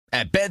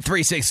At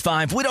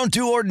Bet365, we don't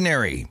do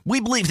ordinary. We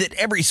believe that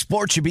every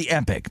sport should be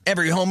epic.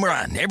 Every home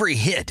run, every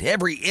hit,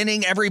 every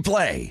inning, every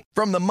play.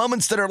 From the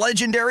moments that are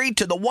legendary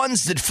to the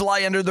ones that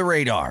fly under the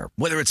radar.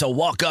 Whether it's a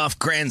walk-off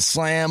grand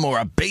slam or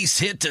a base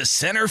hit to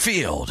center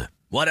field.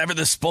 Whatever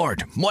the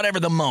sport, whatever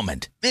the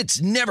moment.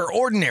 It's never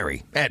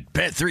ordinary at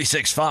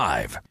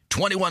Bet365.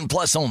 21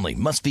 plus only.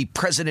 Must be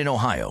present in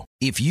Ohio.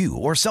 If you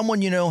or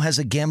someone you know has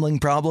a gambling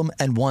problem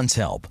and wants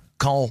help,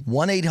 call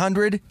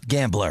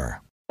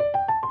 1-800-GAMBLER.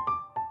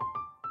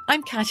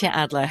 I'm Katya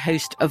Adler,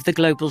 host of The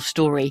Global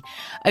Story.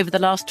 Over the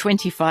last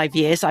 25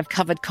 years, I've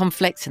covered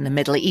conflicts in the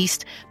Middle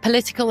East,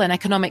 political and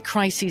economic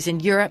crises in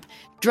Europe,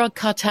 drug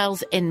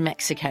cartels in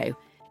Mexico.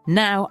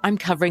 Now I'm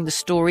covering the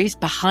stories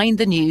behind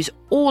the news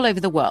all over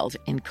the world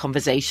in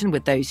conversation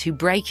with those who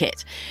break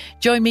it.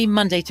 Join me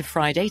Monday to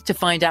Friday to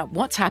find out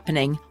what's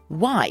happening,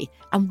 why,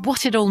 and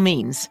what it all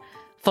means.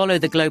 Follow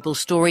The Global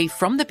Story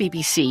from the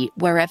BBC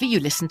wherever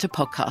you listen to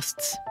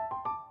podcasts.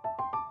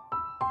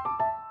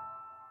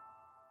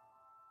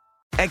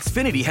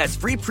 Xfinity has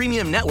free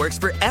premium networks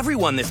for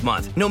everyone this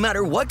month, no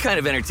matter what kind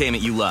of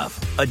entertainment you love.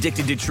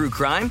 Addicted to true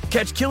crime?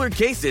 Catch killer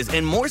cases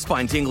and more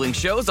spine-tingling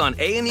shows on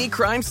A&E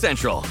Crime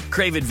Central.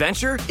 Crave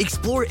adventure?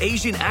 Explore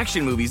Asian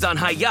action movies on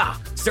Hi-YAH.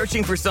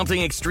 Searching for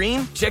something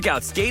extreme? Check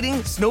out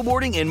skating,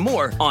 snowboarding, and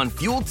more on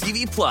Fuel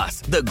TV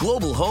Plus, the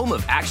global home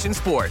of action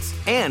sports.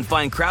 And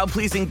find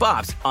crowd-pleasing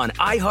bops on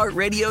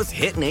iHeartRadio's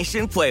Hit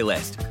Nation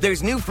playlist.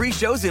 There's new free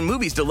shows and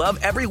movies to love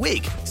every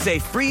week. Say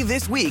free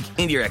this week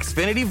in your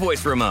Xfinity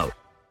voice remote.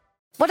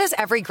 What does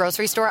every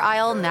grocery store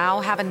aisle now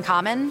have in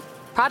common?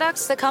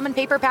 Products that come in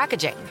paper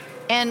packaging.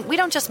 And we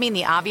don't just mean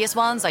the obvious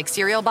ones like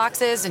cereal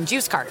boxes and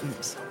juice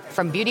cartons.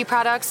 From beauty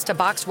products to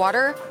boxed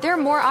water, there are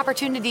more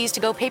opportunities to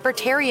go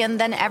papertarian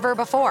than ever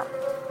before.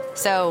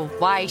 So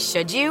why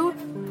should you?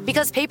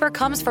 Because paper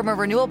comes from a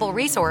renewable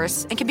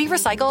resource and can be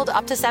recycled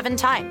up to 7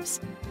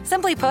 times.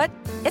 Simply put,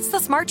 it's the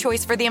smart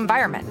choice for the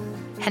environment.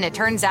 And it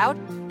turns out,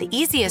 the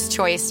easiest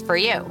choice for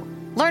you.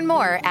 Learn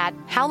more at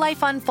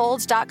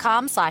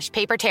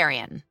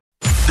howlifeunfolds.com/papertarian.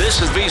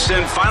 This is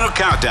VSiN Final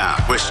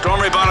Countdown with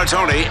Stormy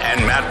Buonantony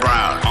and Matt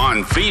Brown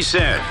on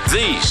VSiN,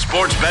 the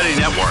sports betting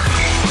network.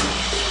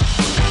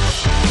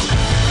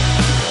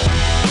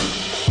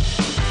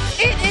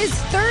 It is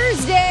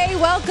Thursday.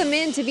 Welcome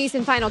into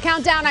VSiN Final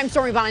Countdown. I'm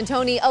Stormy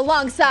Buonantony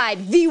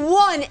alongside the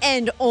one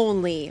and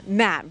only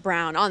Matt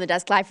Brown on the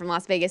desk live from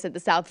Las Vegas at the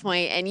South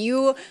Point. And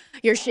you're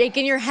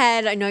shaking your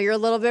head. I know you're a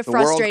little bit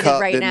frustrated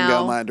right now. The World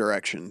Cup didn't go my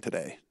direction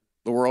today.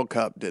 The World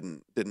Cup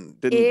didn't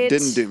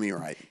do me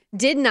right.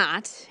 Did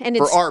not. And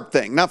for it's our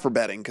thing, not for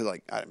betting, because I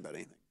didn't bet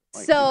anything.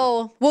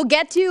 So we'll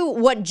get to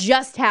what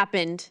just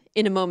happened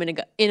in a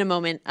moment.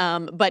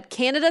 But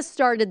Canada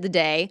started the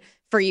day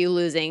for you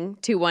losing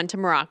 2-1 to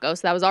Morocco.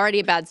 So that was already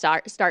a bad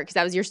start because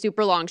that was your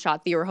super long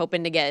shot that you were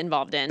hoping to get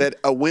involved in. That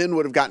a win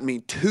would have gotten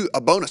me a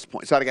bonus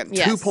point. So I'd have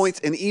gotten 2 points,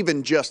 and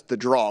even just the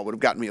draw would have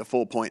gotten me a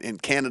full point. In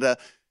Canada,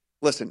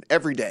 listen,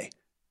 every day,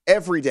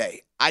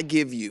 I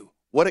give you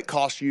what it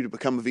costs you to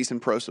become a VSiN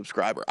Pro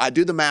subscriber. I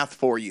do the math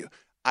for you.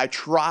 I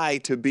try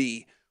to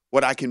be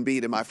what I can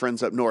be to my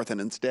friends up north,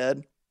 and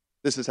instead,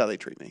 this is how they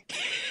treat me.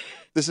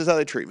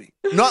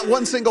 Not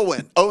one single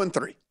win,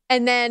 0-3.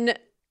 And then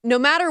no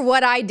matter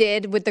what I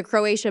did with the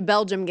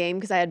Croatia-Belgium game,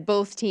 because I had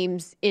both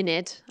teams in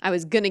it, I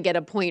was going to get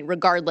a point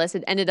regardless.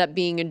 It ended up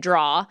being a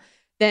draw.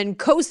 Then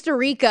Costa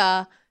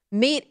Rica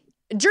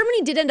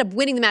Germany did end up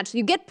winning the match. So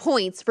you get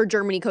points for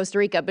Germany, Costa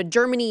Rica, but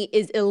Germany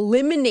is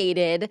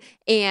eliminated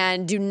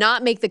and do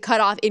not make the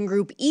cutoff in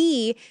Group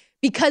E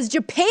because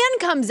Japan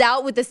comes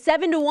out with a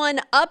 7-1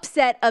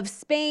 upset of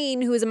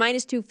Spain, who is a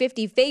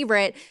 -250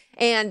 favorite.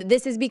 And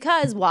this is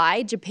because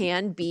why?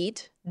 Japan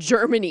beat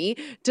Germany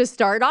to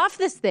start off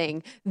this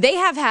thing. They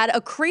have had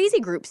a crazy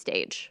group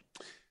stage.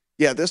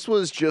 Yeah, this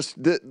was just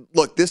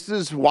look. This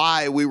is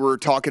why we were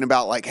talking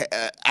about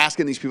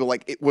asking these people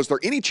was there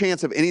any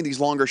chance of any of these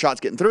longer shots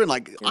getting through?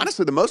 And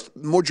honestly, the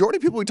majority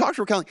of people we talked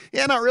to were kind of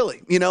yeah, not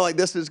really.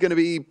 This is going to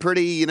be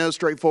pretty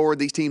straightforward.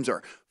 These teams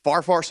are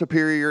far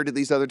superior to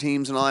these other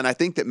teams and all. And I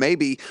think that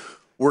maybe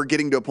we're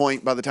getting to a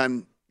point by the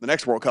time the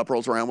next World Cup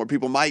rolls around where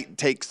people might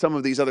take some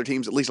of these other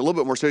teams at least a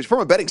little bit more serious from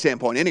a betting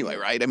standpoint, anyway,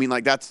 right? I mean,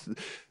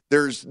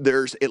 there's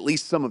at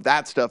least some of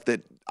that stuff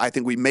that I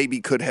think we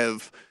maybe could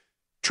have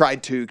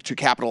tried to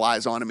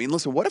capitalize on. I mean,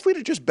 listen, what if we'd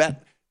have just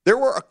bet? There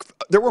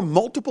were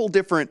multiple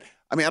different,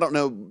 I mean, I don't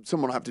know,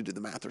 someone will have to do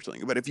the math or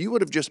something, but if you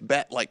would have just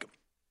bet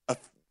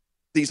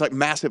these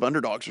massive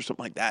underdogs or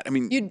something like that, I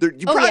mean, you'd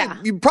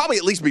probably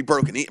at least be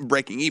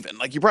breaking even.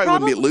 You probably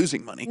wouldn't be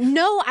losing money.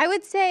 No, I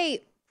would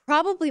say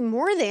probably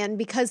more than,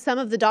 because some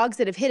of the dogs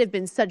that have hit have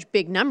been such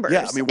big numbers.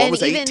 Yeah, I mean, one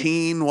was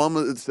 18, one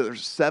was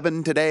there's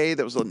 7 today,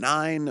 there was a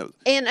 9.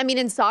 And I mean,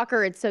 in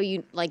soccer, it's so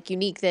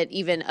unique that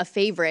even a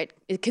favorite,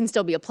 it can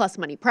still be a plus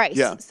money price.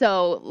 Yeah.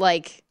 So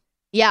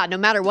Yeah, no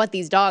matter what,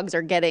 these dogs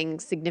are getting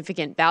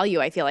significant value,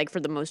 I feel like, for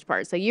the most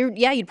part. So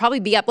you'd probably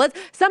be up.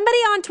 Somebody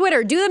on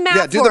Twitter, do the math for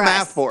us. Yeah, do the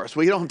math for us.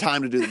 We don't have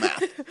time to do the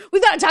math.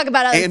 We've got to talk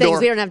about other things.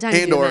 We don't have time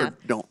to do the math.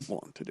 Don't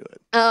want to do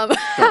it. Don't want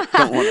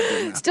to do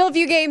the math. Still a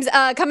few games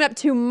coming up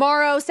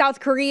tomorrow. South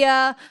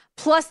Korea,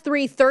 plus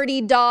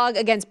 330 dog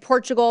against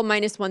Portugal,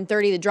 minus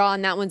 130. The draw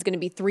on that one's going to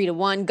be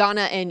 3-1.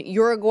 Ghana and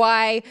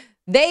Uruguay,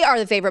 they are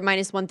the favorite,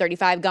 minus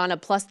 135. Ghana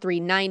plus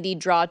 390,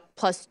 draw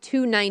plus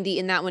 290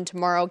 in that one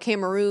tomorrow.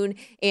 Cameroon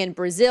and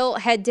Brazil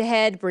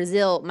head-to-head.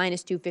 Brazil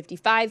minus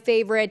 255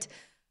 favorite.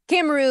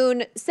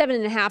 Cameroon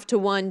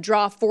 7.5-1,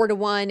 draw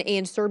 4-1,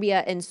 and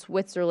Serbia and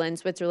Switzerland.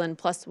 Switzerland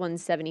plus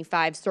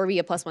 175,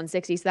 Serbia plus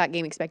 160. So that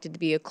game expected to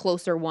be a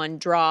closer one,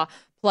 draw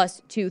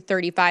plus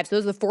 235. So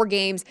those are the 4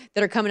 games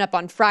that are coming up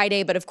on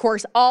Friday. But of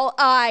course, all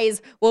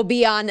eyes will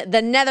be on the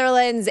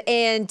Netherlands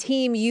and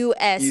Team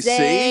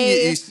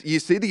USA. You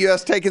see the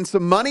U.S. taking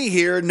some money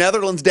here.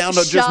 Netherlands down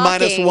to just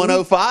minus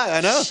 105. I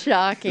know.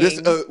 Shocking.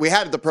 We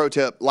had the pro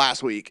tip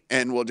last week,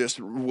 and we'll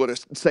just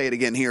say it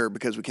again here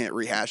because we can't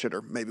rehash it,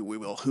 or maybe we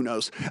will. Who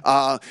knows?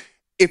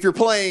 If you're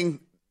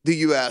playing the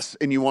U.S.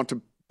 and you want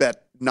to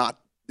bet not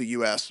the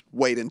U.S.,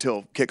 wait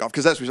until kickoff,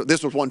 because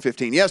this was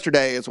 115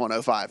 yesterday. It's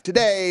 105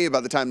 today.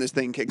 By the time this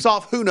thing kicks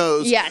off, who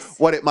knows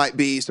what it might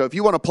be. So if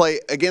you want to play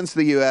against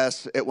the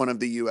U.S. at one of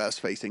the U.S.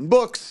 facing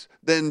books,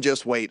 then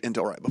just wait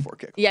until right before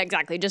kickoff. Yeah,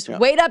 exactly. Just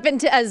wait up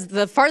into as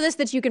the farthest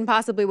that you can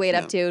possibly wait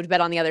up to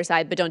bet on the other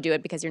side, but don't do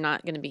it because you're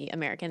not going to be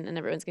American and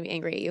everyone's going to be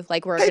angry at you.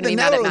 Like we're going to be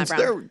mad at Matt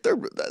Brown. They're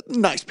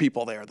nice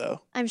people there,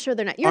 though. I'm sure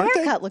they're not. Your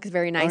haircut looks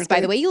very nice,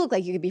 by the way. You look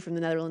like you could be from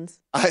the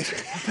Netherlands.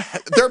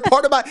 They're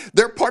part of my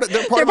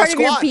squad.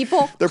 Your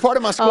people. They're part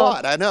of my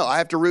squad. I know. I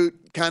have to root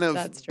kind of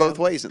both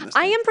ways in this.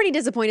 I am pretty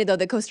disappointed though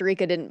that Costa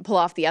Rica didn't pull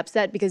off the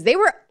upset because they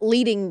were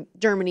leading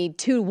Germany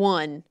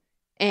 2-1.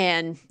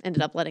 And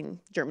ended up letting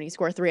Germany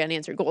score 3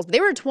 unanswered goals. But they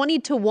were a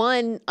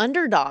 20-1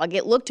 underdog.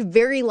 It looked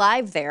very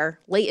live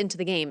there late into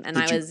the game, and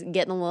I was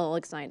getting a little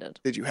excited.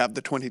 Did you have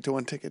the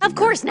 20-1 ticket? Of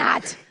course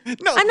not.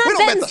 No, I'm not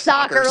betting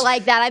soccer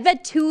like that. I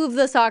bet 2 of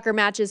the soccer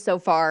matches so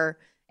far.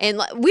 And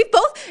we've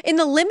both, in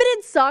the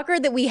limited soccer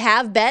that we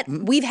have bet,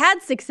 we've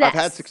had success. I've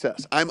had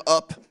success. I'm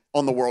up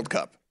on the World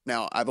Cup.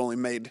 Now, I've only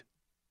made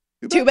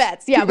 2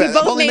 bets. Yeah, we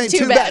both made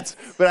 2 bets.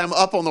 But I'm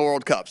up on the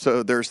World Cup,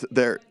 so there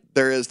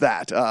is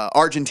that.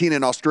 Argentina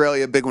and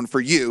Australia, big one for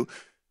you.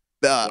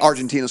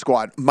 Argentina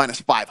squad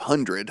minus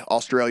 500.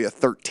 Australia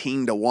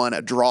 13-1.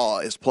 A draw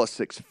is plus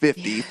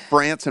 650.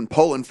 France and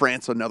Poland.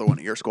 France, another one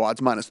of your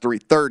squads, minus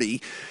 330.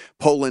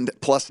 Poland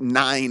plus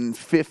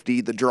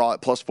 950. The draw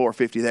at plus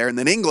 450 there. And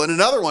then England,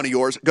 another one of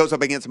yours, goes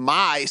up against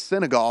my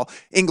Senegal.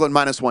 England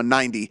minus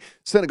 190.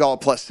 Senegal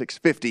plus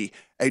 650.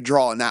 A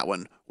draw in that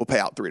one will pay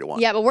out 3-1.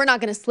 Yeah, but we're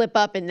not going to slip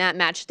up in that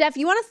match. Steph,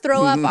 you want to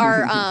throw up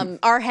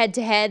our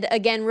head-to-head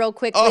again real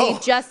quickly,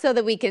 just so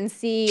that we can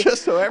see a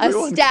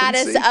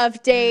status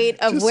update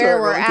of where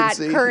we're at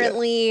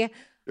currently.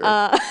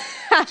 Yeah.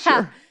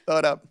 Sure. Throw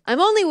it up. I'm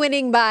only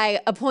winning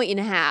by 1.5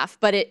 points,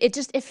 but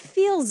it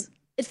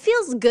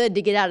feels good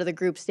to get out of the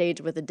group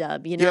stage with a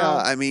dub, you know? Yeah,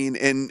 I mean,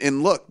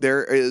 and look,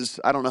 there is,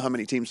 I don't know how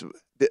many teams.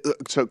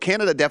 So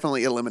Canada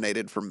definitely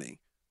eliminated for me.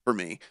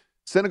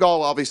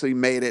 Senegal obviously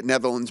made it.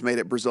 Netherlands made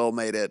it. Brazil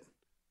made it.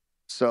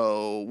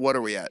 So what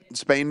are we at?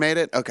 Spain made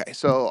it? Okay,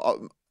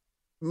 so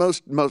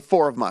most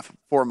 4 of my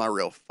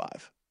real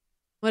 5.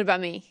 What about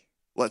me?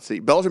 Let's see.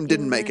 Belgium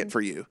didn't make it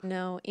for you.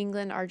 No,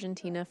 England,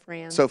 Argentina,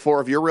 France. So 4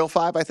 of your real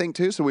 5, I think,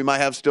 too. So we might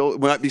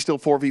be still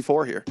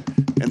 4v4 here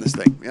in this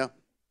thing. Yeah.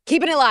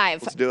 Keeping it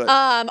live. Let's do it.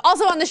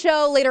 Also on the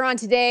show later on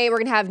today, we're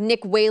going to have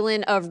Nick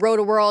Whalen of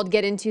Roto-World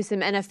get into some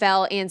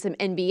NFL and some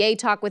NBA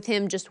talk with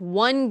him. Just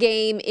one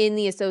game in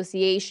the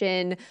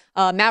association.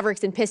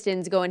 Mavericks and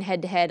Pistons going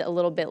head-to-head a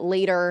little bit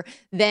later.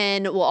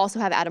 Then we'll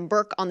also have Adam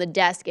Burke on the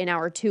desk in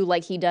hour 2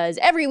 like he does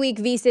every week.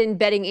 VSiN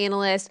betting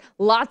analyst.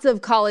 Lots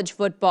of college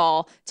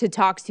football to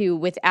talk to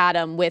with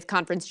Adam with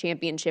conference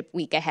championship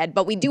week ahead.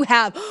 But we do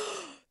have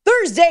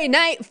Thursday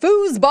night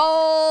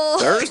foosball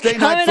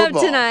coming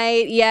up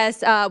tonight.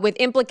 Yes, with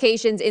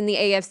implications in the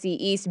AFC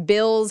East.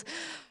 Bills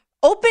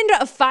opened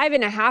a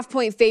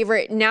 5.5-point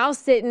favorite, now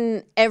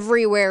sitting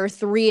everywhere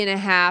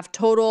 3.5.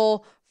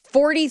 Total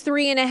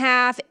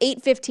 43.5,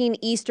 8:15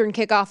 Eastern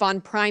kickoff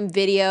on Prime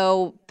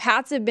Video.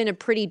 Pats have been a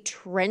pretty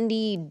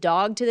trendy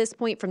dog to this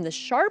point from the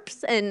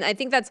Sharps, and I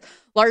think that's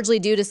largely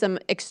due to some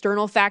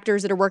external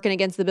factors that are working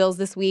against the Bills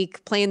this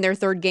week, playing their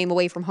 3rd game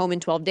away from home in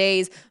 12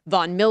 days.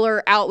 Von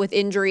Miller out with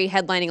injury,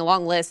 headlining a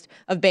long list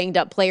of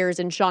banged-up players,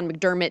 and Sean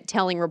McDermott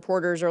telling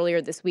reporters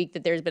earlier this week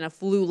that there's been a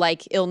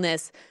flu-like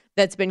illness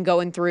that's been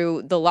going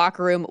through the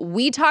locker room.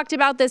 We talked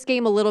about this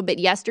game a little bit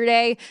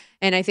yesterday,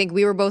 and I think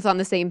we were both on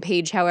the same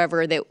page,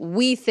 however, that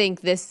we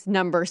think this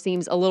number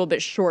seems a little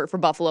bit short for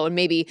Buffalo, and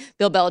maybe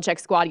Bill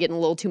Belichick's squad getting a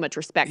little too much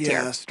respect here.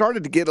 Yeah,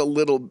 started to get a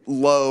little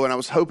low, and I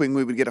was hoping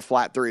we would get a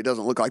flat 3. It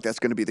doesn't look like that's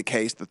going to be the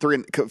case. A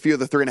few of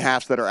the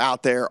 3.5s that are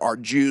out there are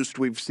juiced.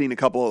 We've seen a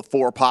couple of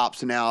 4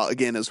 pops now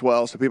again as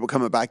well, so people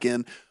coming back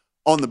in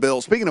on the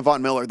Bills. Speaking of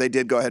Von Miller, they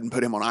did go ahead and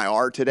put him on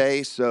IR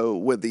today. So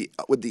with the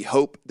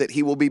hope that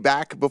he will be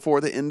back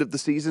before the end of the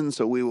season.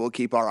 So we will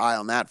keep our eye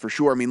on that for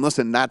sure. I mean,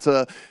 listen, that's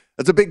a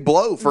big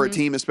blow for a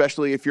team,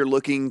 especially if you're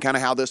looking kind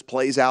of how this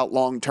plays out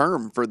long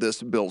term for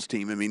this Bills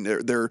team. I mean,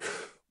 they're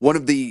one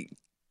of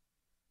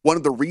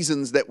the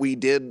reasons that we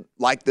did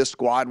like this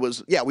squad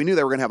was, we knew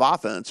they were going to have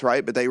offense,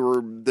 right? But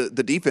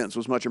the defense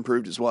was much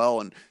improved as well,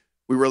 and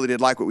we really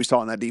did like what we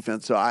saw in that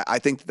defense. So I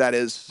think that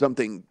is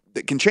something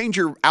that can change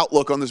your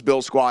outlook on this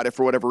Bills squad if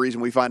for whatever reason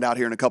we find out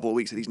here in a couple of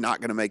weeks that he's not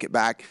going to make it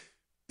back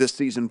this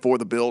season for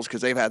the Bills,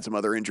 because they've had some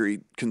other injury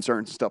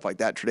concerns and stuff like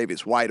that.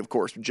 Tre'Davious White, of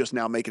course, just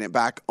now making it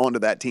back onto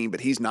that team, but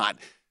he's not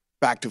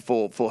back to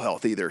full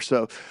health either.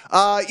 So,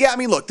 I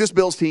mean, look, this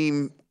Bills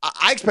team,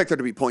 I expect there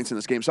to be points in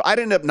this game. So I'd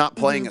end up not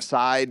playing a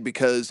side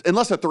because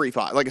unless a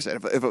 3-5, like I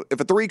said, if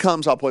a 3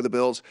 comes, I'll play the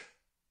Bills.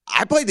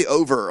 I played the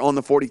over on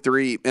the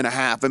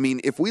 43.5. I mean,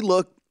 if we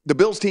look, the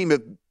Bills team,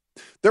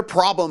 their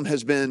problem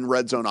has been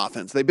red zone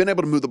offense. They've been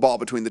able to move the ball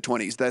between the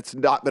 20s. That's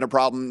not been a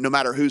problem no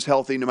matter who's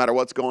healthy, no matter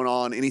what's going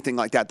on, anything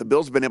like that. The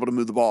Bills have been able to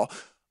move the ball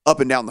up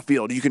and down the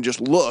field. You can just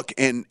look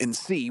and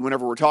see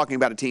whenever we're talking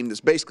about a team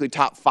that's basically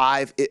top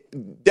 5,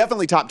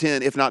 definitely top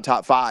 10, if not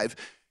top 5,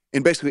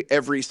 in basically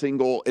every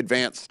single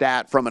advanced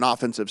stat from an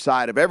offensive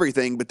side of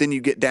everything. But then you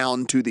get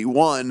down to the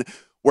one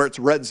where it's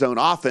red zone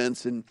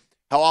offense, and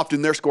how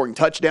often they're scoring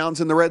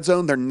touchdowns in the red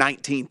zone. They're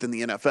 19th in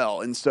the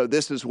NFL. And so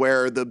this is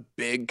where the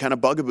big kind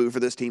of bugaboo for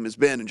this team has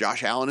been. And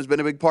Josh Allen has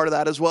been a big part of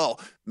that as well,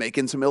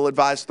 making some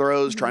ill-advised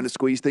throws, trying to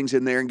squeeze things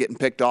in there and getting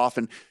picked off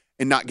and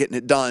not getting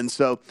it done.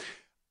 So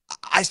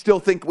I still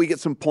think we get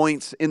some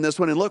points in this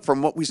one. And look,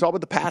 from what we saw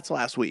with the Pats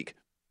last week,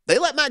 they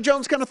let Mac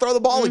Jones kind of throw the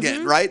ball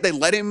again, right? They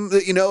let him,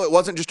 it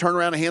wasn't just turn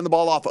around and hand the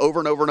ball off over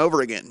and over and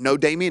over again. No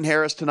Damian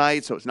Harris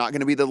tonight, so it's not going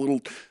to be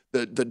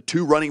the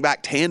 2 running back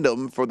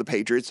tandem for the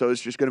Patriots. So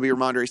it's just going to be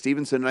Ramondre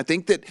Stevenson. And I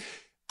think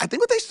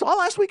what they saw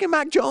last week in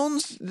Mac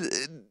Jones,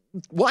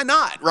 why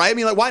not, right? I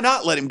mean, like, why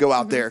not let him go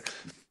out there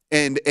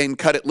and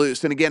cut it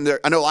loose? And again,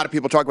 I know a lot of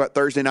people talk about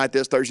Thursday night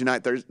this, Thursday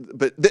night Thursday,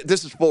 but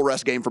this is full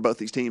rest game for both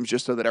these teams,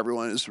 just so that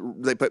everyone is.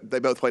 They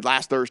both played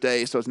last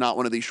Thursday, so it's not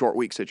one of these short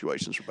week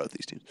situations for both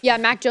these teams. Yeah,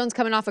 Mac Jones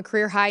coming off a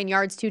career high in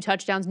yards, 2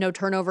 touchdowns, no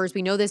turnovers.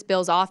 We know this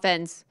Bills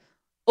offense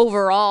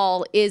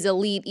overall is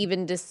elite,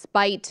 even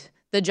despite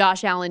the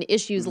Josh Allen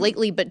issues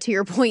lately. But to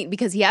your point,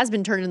 because he has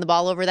been turning the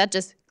ball over, that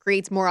just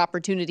creates more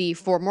opportunity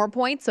for more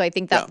points. So I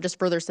think that just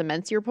further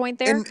cements your point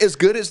there. And as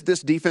good as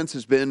this defense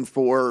has been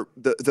for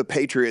the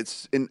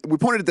Patriots, and we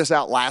pointed this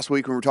out last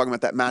week when we were talking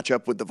about that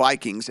matchup with the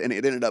Vikings, and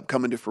it ended up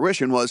coming to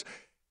fruition, was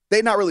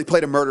they'd not really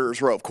played a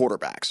murderer's row of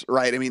quarterbacks,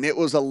 right? I mean, it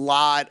was a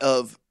lot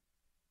of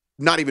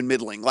not even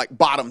middling, like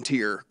bottom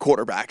tier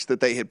quarterbacks that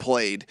they had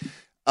played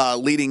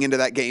leading into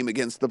that game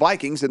against the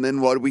Vikings. And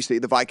then what did we see?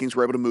 The Vikings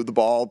were able to move the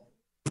ball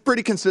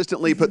pretty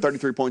consistently, put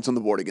 33 points on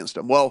the board against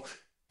them. Well,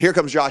 here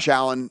comes Josh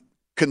Allen,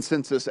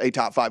 consensus a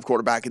top 5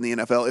 quarterback in the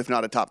NFL, if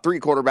not a top 3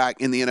 quarterback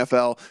in the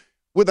NFL,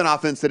 with an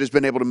offense that has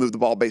been able to move the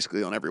ball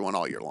basically on everyone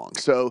all year long.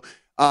 So,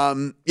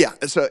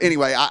 So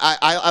anyway,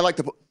 I like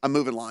I'm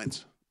moving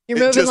lines. You're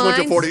moving lines?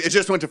 It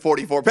just went to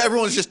 44.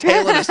 Everyone's just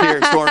tailing us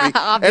here, Stormy.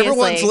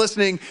 Everyone's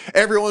listening.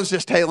 Everyone's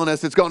just tailing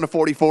us. It's gone to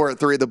 44 at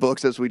 3 of the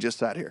books as we just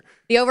sat here.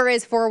 The over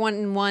is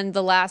 4-1-1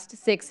 the last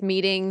 6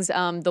 meetings.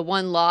 The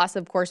one loss,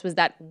 of course, was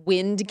that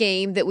wind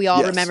game that we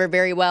all remember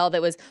very well.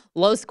 That was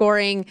low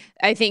scoring.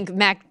 I think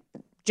Mac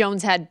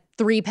Jones had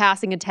 3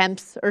 passing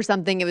attempts or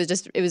something. It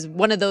was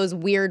one of those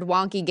weird,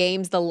 wonky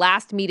games. The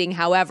last meeting,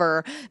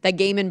 however, that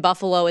game in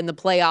Buffalo in the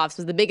playoffs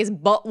was the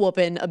biggest butt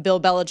whooping of Bill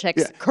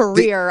Belichick's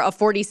career, a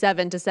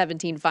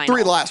 47-17 final.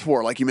 3 of the last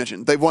 4, like you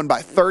mentioned. They've won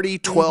by 30,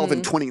 12,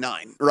 and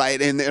 29,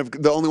 right? And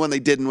the only one they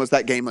didn't was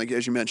that game, like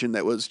as you mentioned,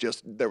 that was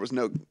just, there was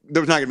not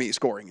going to be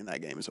scoring in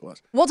that game as it was.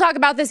 We'll talk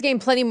about this game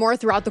plenty more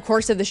throughout the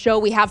course of the show.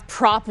 We have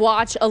Prop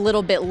Watch a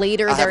little bit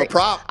later. I have a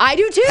prop. I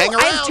do too. Hang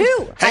around. I have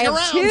 2. Hang I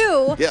have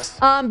 2. Yes.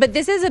 But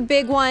this is a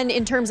big one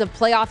in terms of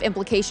playoff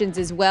implications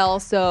as well.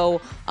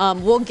 So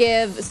we'll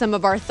give some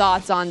of our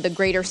thoughts on the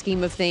greater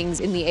scheme of things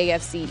in the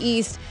AFC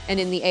East and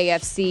in the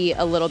AFC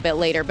a little bit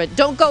later. But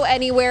don't go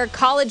anywhere.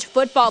 College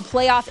football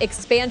playoff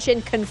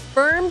expansion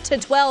confirmed to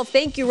 12.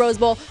 Thank you, Rose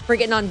Bowl, for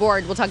getting on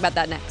board. We'll talk about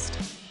that next.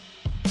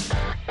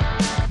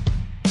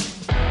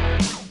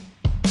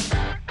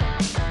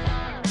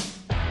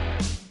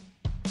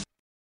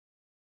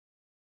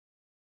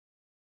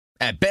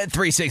 At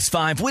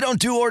Bet365, we don't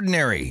do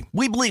ordinary.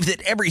 We believe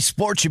that every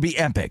sport should be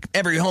epic.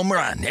 Every home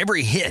run,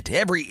 every hit,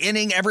 every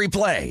inning, every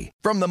play.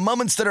 From the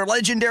moments that are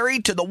legendary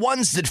to the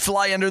ones that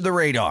fly under the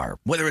radar.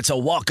 Whether it's a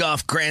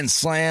walk-off grand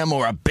slam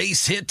or a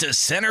base hit to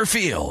center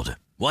field.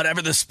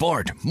 Whatever the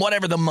sport,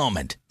 whatever the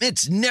moment.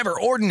 It's never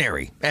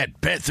ordinary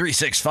at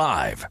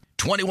Bet365.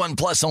 21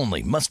 plus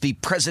only. Must be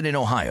present in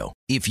Ohio.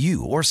 If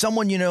you or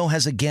someone you know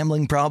has a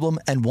gambling problem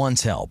and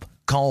wants help,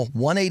 call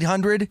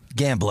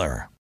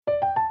 1-800-GAMBLER.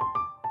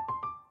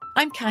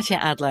 I'm Katya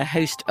Adler,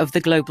 host of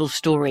The Global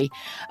Story.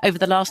 Over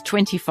the last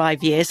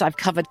 25 years, I've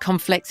covered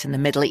conflicts in the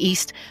Middle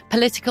East,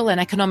 political and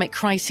economic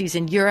crises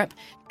in Europe,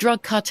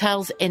 drug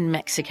cartels in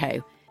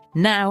Mexico.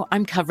 Now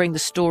I'm covering the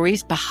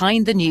stories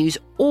behind the news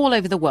all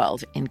over the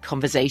world in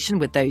conversation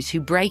with those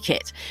who break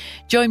it.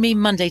 Join me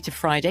Monday to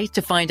Friday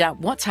to find out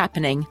what's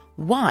happening,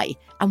 why,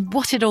 and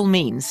what it all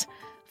means.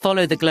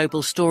 Follow The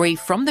Global Story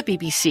from the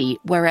BBC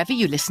wherever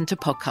you listen to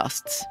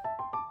podcasts.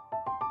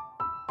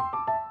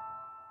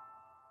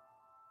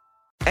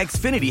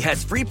 Xfinity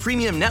has free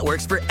premium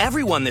networks for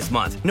everyone this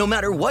month, no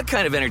matter what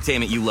kind of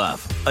entertainment you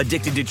love.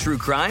 Addicted to true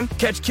crime?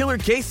 Catch killer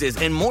cases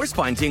and more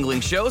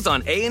spine-tingling shows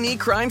on A&E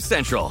Crime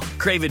Central.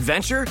 Crave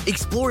adventure?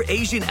 Explore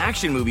Asian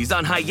action movies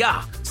on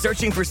Hi-Ya.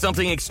 Searching for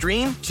something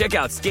extreme? Check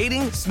out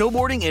skating,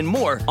 snowboarding, and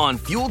more on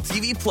Fuel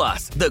TV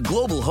Plus, the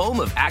global home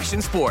of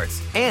action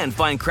sports. And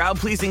find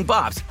crowd-pleasing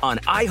bops on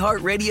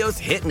iHeartRadio's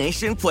Hit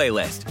Nation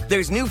playlist.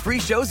 There's new free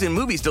shows and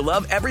movies to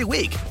love every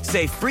week.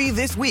 Say free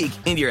this week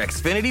in your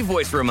Xfinity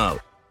voice remote.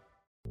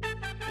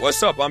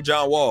 What's up? I'm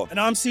John Wall. And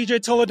I'm CJ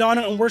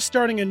Toledano, and we're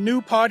starting a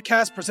new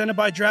podcast presented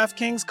by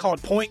DraftKings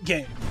called Point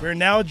Game. We're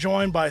now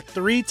joined by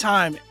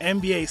three-time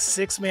NBA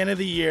Sixth Man of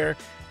the Year,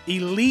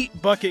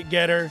 elite bucket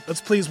getter. Let's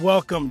please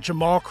welcome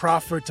Jamal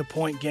Crawford to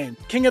Point Game.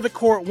 King of the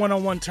Court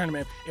one-on-one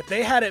tournament. If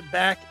they had it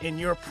back in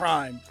your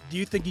prime, do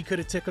you think you could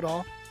have took it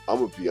all? I'm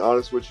going to be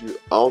honest with you.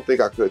 I don't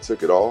think I could have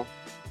took it all,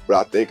 but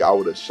I think I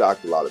would have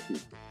shocked a lot of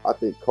people. I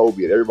think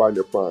Kobe and everybody in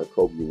their prime,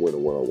 Kobe would win a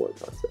one-on-one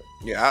contest.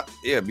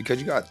 Yeah, because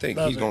you got to think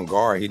he's going to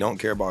guard. He don't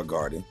care about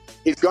guarding.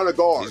 He's going to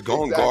guard. He's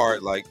going to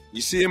guard. Like,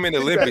 you see him in the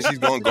Olympics, he's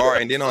going to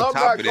guard. And then on top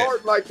of that. I'm not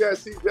guarding like that,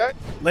 CJ.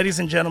 Ladies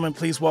and gentlemen,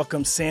 please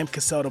welcome Sam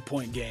Cassell to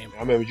Point Game. I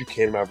remember you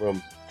came out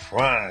from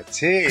prime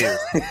 10.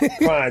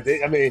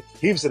 I mean,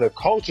 he was in a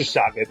culture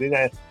shock. And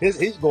then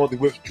he's going through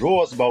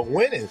withdrawals about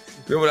winning.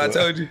 Remember what I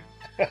told you?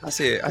 I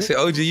said,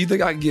 OG, you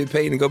think I can get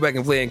paid and go back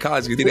and play in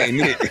college because it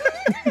ain't it?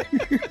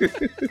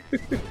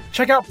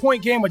 Check out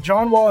Point Game with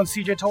John Wall and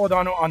CJ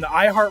Toledano on the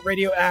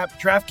iHeartRadio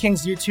app,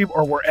 DraftKings YouTube,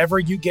 or wherever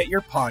you get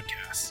your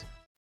podcasts.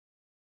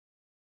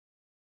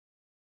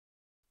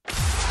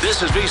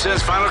 This is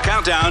VSiN's Final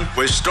Countdown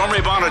with Stormy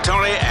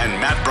Buonantony and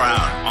Matt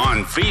Brown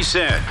on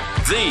VSiN,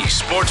 the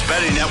Sports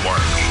Betting Network.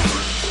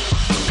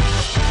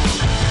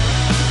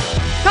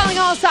 Calling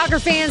all soccer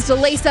fans to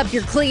lace up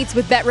your cleats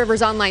with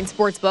BetRivers Online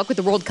Sportsbook. With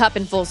the World Cup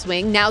in full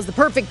swing, now's the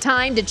perfect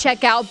time to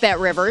check out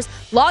BetRivers.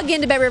 Log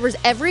into BetRivers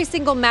every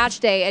single match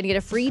day and get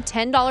a free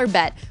 $10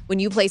 bet when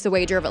you place a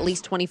wager of at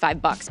least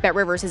 $25.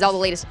 BetRivers has all the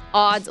latest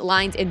odds,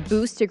 lines, and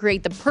boosts to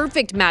create the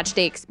perfect match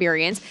day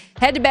experience.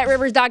 Head to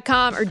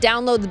BetRivers.com or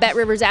download the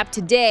BetRivers app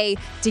today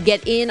to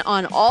get in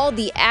on all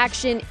the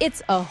action.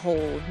 It's a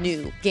whole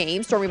new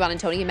game. Stormy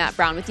Buonantony and Matt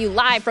Brown with you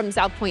live from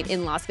South Point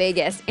in Las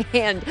Vegas.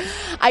 And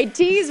I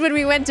teased when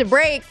we went to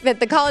break that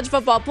the college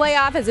football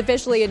playoff has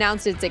officially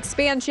announced its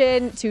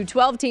expansion to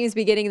 12 teams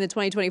beginning in the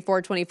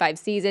 2024-25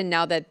 season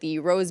now that the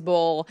Rose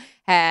Bowl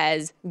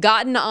has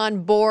gotten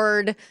on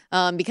board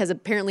because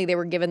apparently they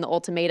were given the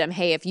ultimatum,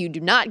 hey, if you do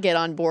not get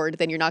on board,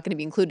 then you're not going to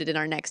be included in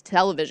our next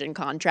television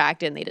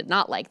contract, and they did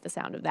not like the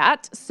sound of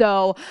that.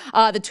 So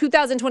the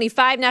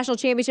 2025 National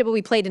Championship will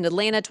be played in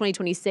Atlanta,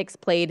 2026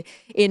 played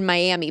in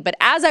Miami. But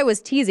as I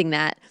was teasing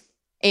that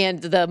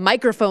and the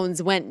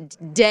microphones went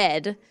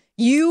dead,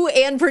 you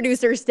and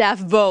producer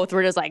Steph both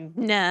were just like,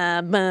 nah,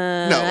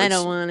 I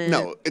don't want it.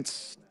 No,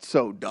 it's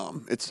so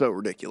dumb. It's so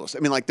ridiculous. I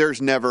mean, like,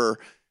 there's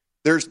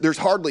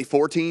hardly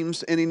 4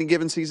 teams in any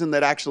given season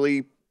that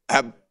actually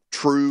have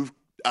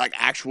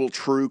actual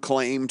true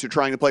claim to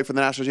trying to play for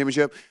the national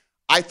championship.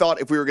 I thought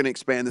if we were going to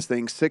expand this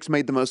thing, 6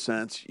 made the most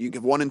sense. You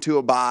give 1 and 2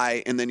 a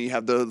bye, and then you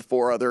have the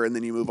 4 other, and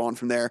then you move on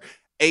from there.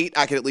 8,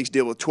 I could at least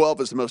deal with. 12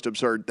 is the most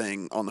absurd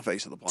thing on the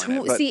face of the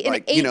planet. But,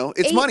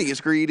 it's money,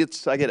 it's greed.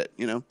 I get it,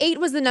 8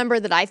 was the number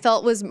that I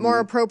felt was more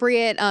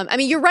appropriate. I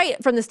mean, you're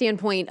right from the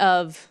standpoint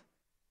of,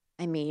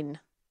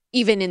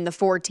 even in the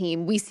 4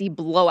 team, we see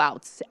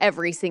blowouts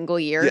every single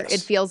year, yes.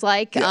 It feels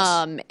like.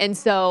 Yes. And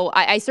so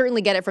I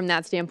certainly get it from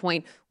that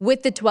standpoint.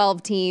 With the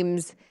 12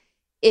 teams,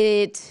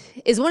 it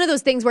is one of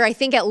those things where I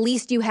think at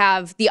least you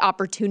have the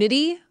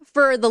opportunity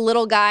for the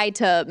little guy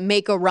to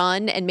make a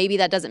run, and maybe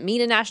that doesn't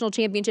mean a national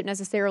championship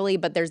necessarily,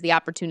 but there's the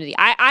opportunity.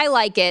 I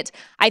like it.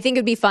 I think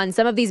it'd be fun.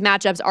 Some of these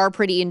matchups are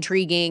pretty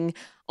intriguing.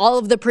 All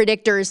of the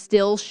predictors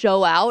still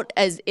show out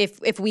as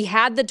if we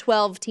had the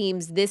 12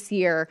 teams this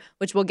year,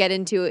 which we'll get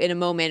into in a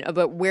moment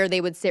about where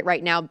they would sit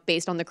right now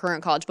based on the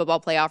current college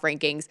football playoff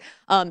rankings.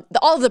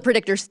 All of the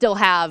predictors still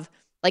have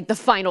like the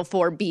Final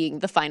Four being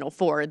the Final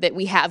Four that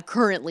we have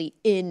currently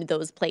in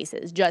those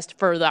places, just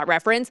for that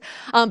reference.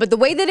 But the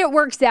way that it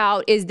works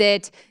out is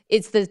that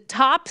it's the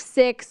top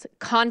 6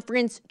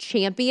 conference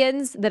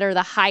champions that are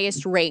the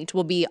highest ranked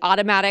will be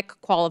automatic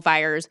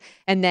qualifiers.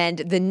 And then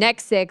the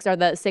next 6 are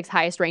the 6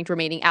 highest ranked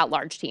remaining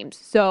at-large teams.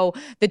 So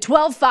the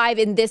 12-5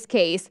 in this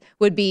case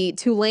would be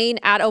Tulane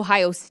at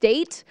Ohio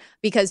State,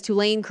 because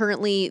Tulane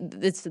currently,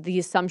 it's the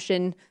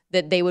assumption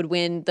that they would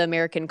win the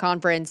American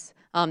Conference.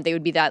 They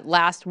would be that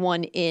last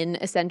one in.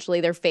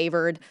 Essentially, they're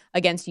favored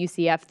against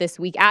UCF this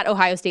week at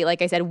Ohio State.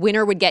 Like I said,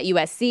 winner would get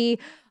USC.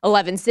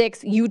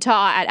 11-6,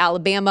 Utah at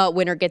Alabama.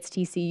 Winner gets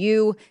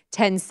TCU.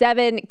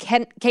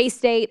 10-7,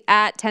 K-State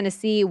at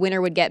Tennessee.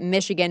 Winner would get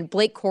Michigan.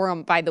 Blake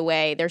Corum, by the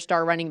way, their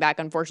star running back,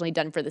 unfortunately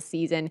done for the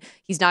season.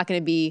 He's not going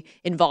to be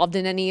involved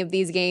in any of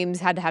these games.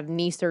 Had to have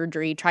knee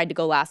surgery. Tried to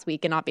go last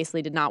week and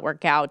obviously did not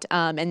work out.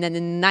 And then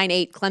in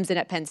 9-8, Clemson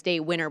at Penn State.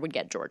 Winner would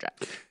get Georgia.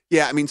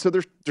 Yeah, I mean, so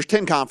there's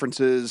 10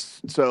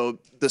 conferences. So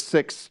the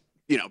six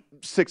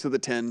of the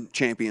 10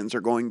 champions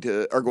are going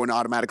to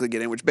automatically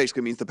get in, which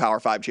basically means the Power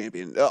 5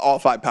 champion, all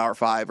 5 Power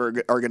 5 are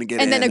going to get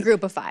in. And then a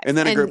group of 5. And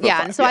then a group of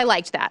 5. Yeah, so I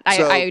liked that.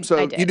 I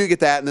did. You do get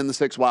that, and then the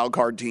 6 wild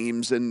card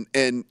teams. And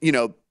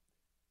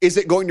is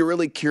it going to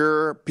really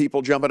cure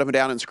people jumping up and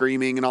down and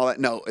screaming and all that?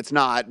 No, it's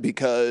not,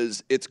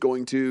 because it's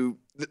going to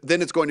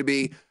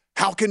be,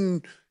 how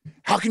can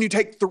you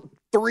take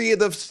 3 of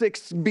the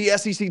 6 be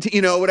SEC,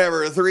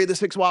 whatever, 3 of the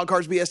 6 wild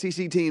cards be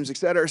SEC teams, et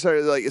cetera. So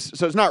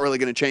it's not really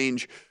going to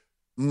change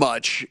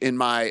much, in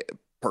my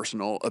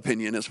personal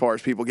opinion, as far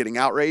as people getting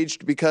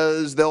outraged,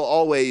 because they'll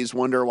always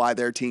wonder why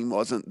their team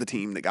wasn't the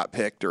team that got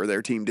picked or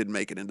their team didn't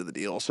make it into the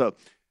deal. So,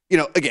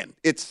 again,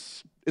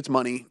 it's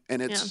money,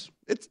 and it's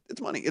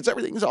money. It's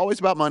everything is always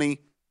about money.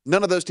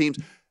 None of those teams.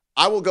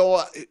 I will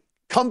go.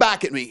 Come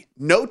back at me.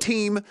 No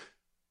team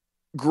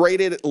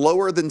graded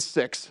lower than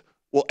 6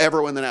 will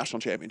ever win the national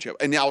championship.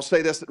 And I'll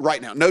say this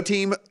right now: no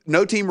team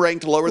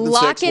ranked lower than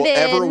 6 will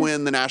ever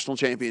win the national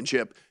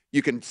championship.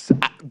 You can,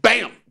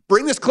 bam.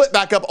 Bring this clip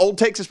back up. Old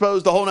takes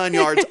exposed, the whole 9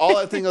 yards, all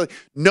that thing.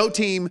 No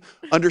team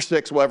under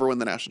 6 will ever win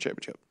the national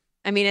championship.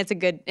 I mean,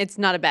 it's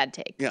not a bad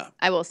take. Yeah,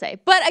 I will say.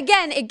 But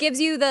again, it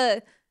gives you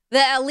the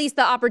at least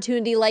the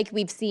opportunity, like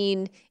we've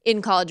seen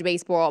in college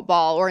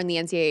baseball or in the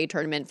NCAA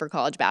tournament for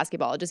college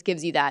basketball. It just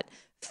gives you that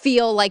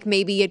feel like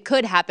maybe it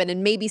could happen,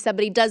 and maybe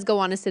somebody does go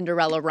on a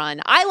Cinderella run.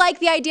 I like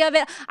the idea of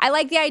it. I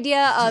like the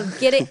idea of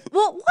getting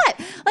well, what?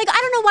 Like, I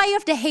don't know why you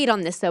have to hate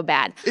on this so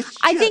bad.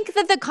 I think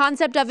that the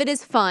concept of it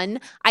is fun.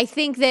 I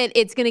think that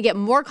it's going to get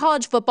more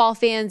college football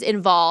fans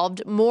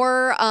involved,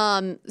 more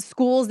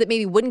schools that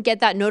maybe wouldn't get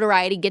that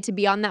notoriety get to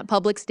be on that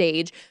public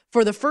stage.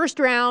 For the first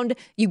round,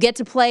 you get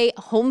to play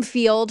home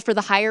field for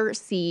the higher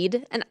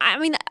seed. And I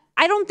mean,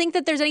 I don't think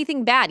that there's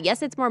anything bad.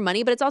 Yes, it's more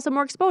money, but it's also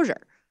more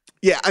exposure.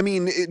 Yeah, I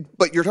mean,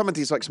 but you're talking about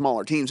these like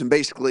smaller teams, and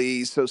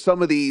basically, so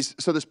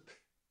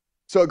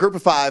a group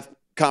of 5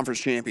 conference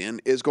champion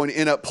is going to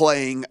end up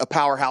playing a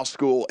powerhouse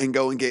school and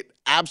go and get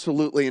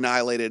absolutely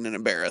annihilated and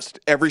embarrassed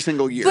every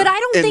single year. But I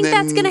don't think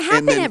that's going to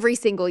happen every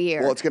single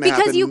year. Well, it's going to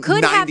happen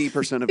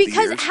 90% of the years.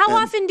 Because how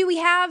often do we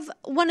have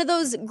one of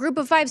those group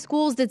of 5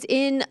 schools that's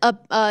in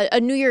a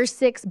New Year's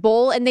 6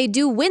 bowl and they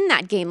do win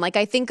that game? Like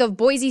I think of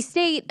Boise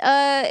State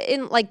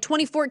in like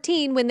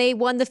 2014 when they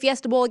won the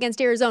Fiesta Bowl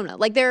against Arizona.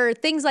 Like there are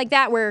things like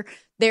that where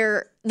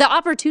the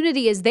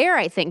opportunity is there,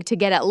 I think, to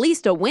get at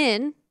least a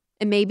win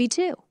and maybe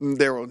 2.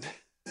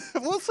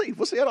 We'll see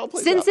how it all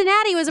plays out.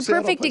 Cincinnati was a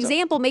perfect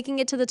example, making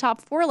it to the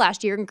top 4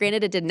 last year, and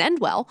granted, it didn't end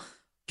well.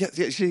 Yeah,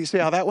 you see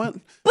how that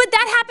went? But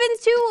that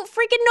happens to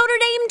freaking Notre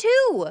Dame,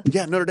 too.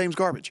 Yeah, Notre Dame's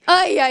garbage.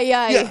 Yeah,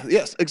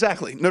 yes,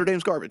 exactly. Notre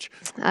Dame's garbage.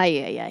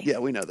 Yeah,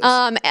 we know this.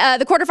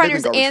 The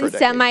quarterfinals and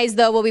semis,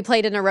 though, will be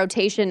played in a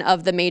rotation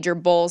of the major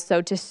bowls.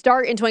 So to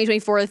start in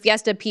 2024, the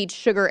Fiesta, Peach,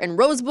 Sugar, and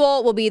Rose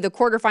Bowl will be the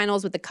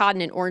quarterfinals, with the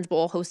Cotton and Orange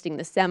Bowl hosting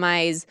the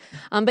semis.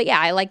 But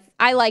yeah,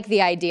 I like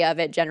the idea of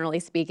it,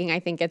 generally speaking. I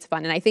think it's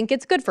fun, and I think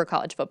it's good for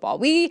college football.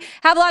 We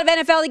have a lot of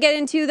NFL to get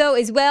into, though,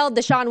 as well.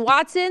 Deshaun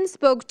Watson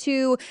spoke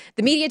to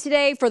the media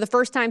today for the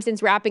first time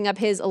since wrapping up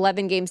his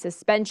 11-game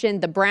suspension.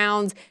 The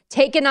Browns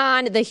taking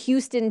on the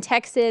Houston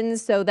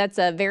Texans, so that's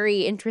a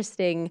very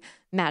interesting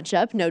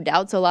matchup, no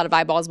doubt. So a lot of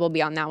eyeballs will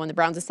be on that one. The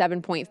Browns a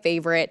 7-point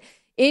favorite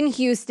in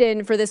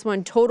Houston for this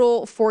one,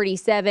 total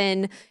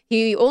 47.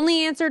 He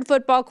only answered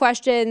football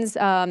questions.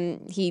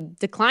 He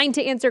declined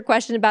to answer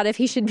questions about if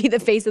he should be the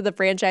face of the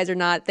franchise or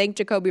not. Thanked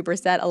Jacoby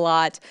Brissett a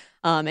lot,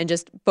 and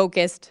just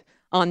focused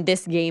on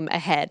this game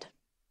ahead.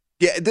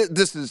 Yeah,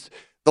 this is...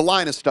 The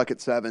line is stuck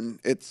at 7.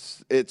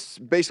 It's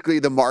basically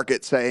the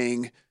market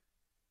saying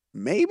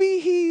maybe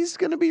he's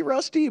going to be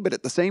rusty, but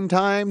at the same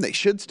time, they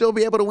should still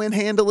be able to win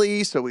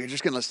handily. So we're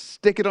just going to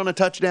stick it on a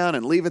touchdown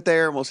and leave it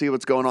there, and we'll see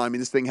what's going on. I mean,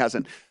 this thing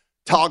hasn't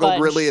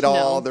toggled really at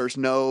all. There's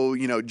no,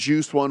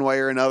 juice one way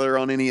or another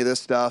on any of this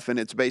stuff. And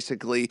it's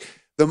basically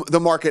the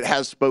market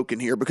has spoken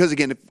here. Because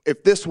again,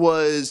 if this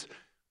was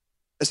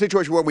a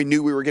situation where we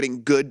knew we were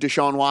getting good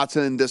Deshaun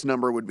Watson, this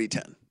number would be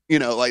 10.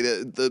 Like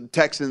the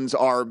Texans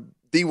are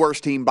the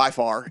worst team by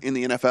far in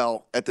the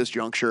NFL at this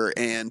juncture.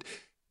 And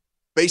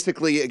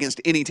basically against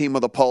any team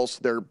with a pulse,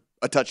 they're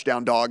a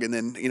touchdown dog. And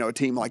then, a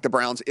team like the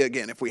Browns,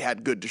 again, if we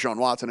had good Deshaun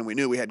Watson and we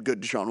knew we had good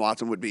Deshaun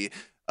Watson, would be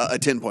a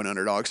 10-point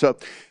underdog. So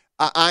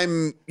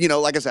I'm,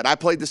 like I said, I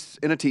played this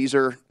in a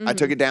teaser. Mm-hmm. I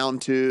took it down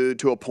to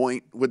a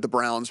point with the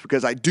Browns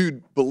because I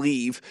do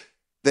believe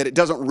that it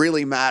doesn't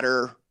really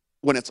matter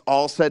when it's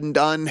all said and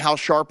done how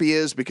sharp he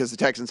is, because the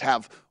Texans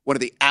have one of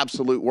the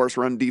absolute worst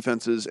run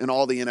defenses in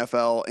all the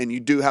NFL, and you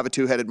do have a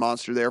two-headed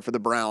monster there for the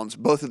Browns.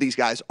 Both of these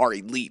guys are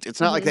elite.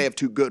 It's not like they have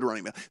two good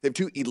running backs. They have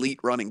two elite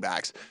running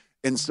backs.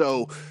 And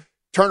so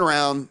turn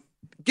around,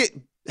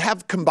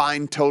 have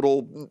combined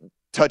total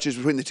touches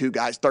between the two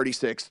guys,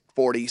 36,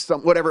 40,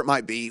 whatever it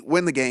might be,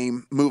 win the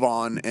game, move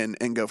on,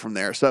 and go from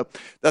there. So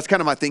that's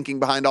kind of my thinking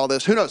behind all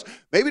this. Who knows?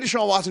 Maybe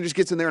Deshaun Watson just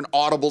gets in there and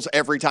audibles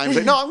every time. He's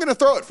like, no, I'm going to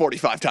throw it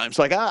 45 times.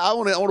 Like, I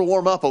want to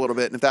warm up a little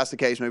bit. And if that's the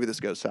case, maybe this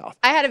goes south.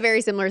 I had a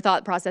very similar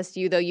thought process to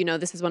you, though. You know,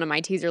 this is one of my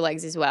teaser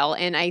legs as well.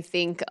 And I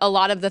think a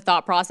lot of the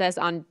thought process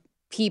on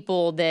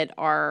people that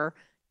are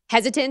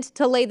hesitant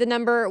to lay the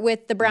number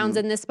with the Browns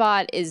in this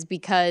spot is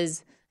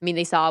because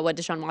they saw what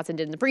Deshaun Watson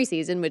did in the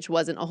preseason, which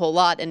wasn't a whole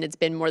lot, and it's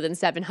been more than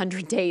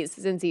 700 days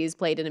since he has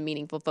played in a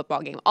meaningful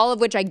football game. All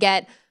of which I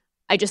get.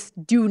 I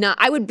just do not.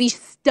 I would be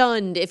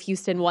stunned if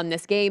Houston won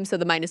this game, so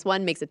the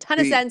 -1 makes a ton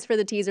of sense for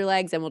the teaser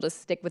legs, and we'll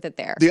just stick with it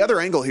there. The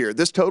other angle here,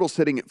 this total's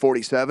sitting at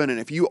 47, and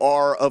if you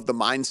are of the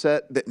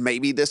mindset that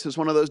maybe this is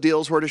one of those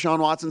deals where Deshaun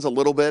Watson's a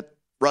little bit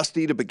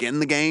rusty to begin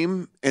the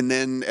game, and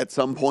then at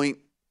some point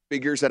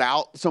figures it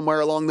out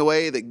somewhere along the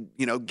way,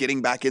 that, getting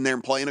back in there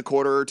and playing a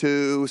quarter or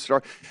two,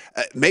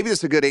 maybe this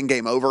is a good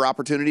in-game over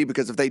opportunity,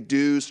 because if they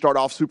do start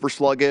off super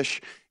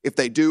sluggish, if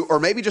they do, or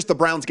maybe just the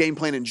Browns game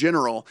plan in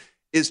general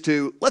is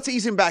to let's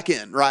ease him back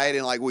in, right?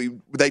 And like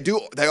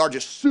they are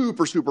just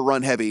super, super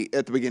run heavy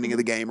at the beginning of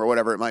the game or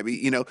whatever it might be.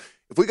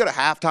 If we go to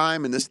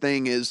halftime and this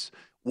thing is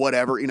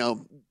whatever,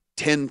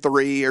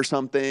 10-3 or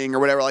something or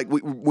whatever, like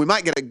we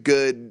might get a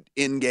good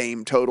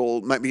in-game total.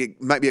 Might be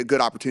a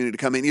good opportunity to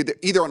come in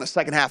either on a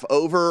second half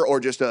over or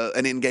just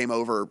an in-game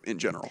over in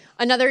general.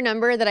 Another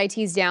number that I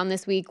teased down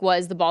this week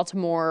was the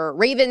Baltimore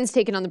Ravens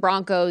taking on the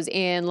Broncos,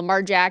 and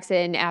Lamar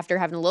Jackson, after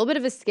having a little bit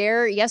of a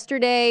scare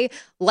yesterday,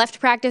 left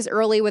practice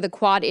early with a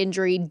quad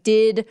injury,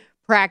 did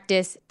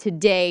practice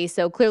today.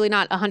 So clearly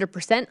not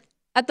 100%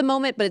 at the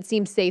moment, but it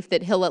seems safe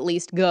that he'll at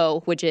least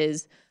go, which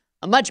is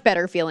a much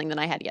better feeling than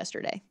I had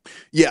yesterday.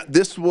 Yeah,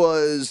 this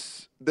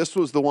was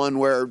the one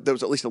where there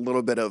was at least a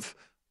little bit of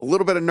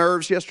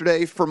nerves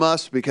yesterday from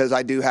us, because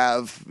I do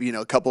have,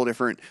 a couple of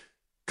different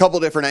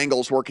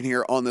angles working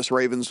here on this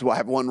Ravens. So I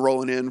have one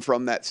rolling in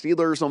from that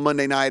Steelers on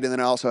Monday night, and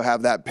then I also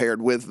have that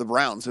paired with the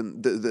Browns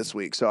this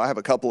week. So I have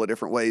a couple of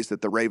different ways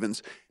that the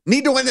Ravens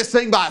need to win this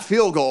thing by a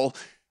field goal.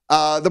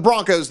 The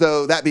Broncos,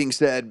 though, that being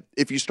said,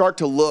 if you start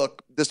to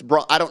look,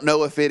 I don't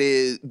know if it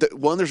is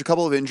one, there's a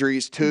couple of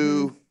injuries,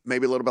 two,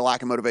 maybe a little bit of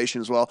lack of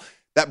motivation as well.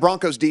 That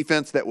Broncos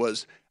defense that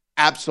was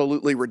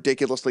absolutely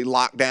ridiculously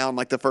locked down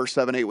like the first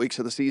 7-8 weeks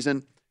of the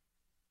season.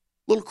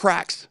 Little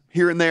cracks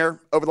here and there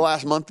over the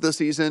last month of the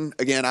season.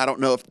 Again, I don't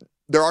know if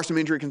there are some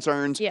injury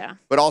concerns. Yeah.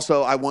 But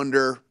also I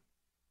wonder,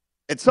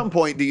 at some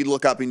point, do you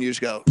look up and you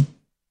just go,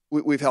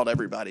 we've held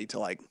everybody to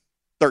like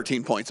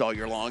 13 points all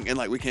year long, and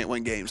like we can't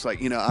win games.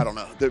 Like, I don't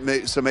know.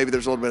 So maybe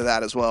there's a little bit of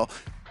that as well.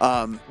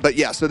 But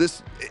yeah, so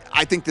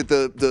I think that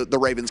the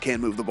Ravens can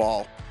move the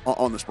ball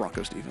on this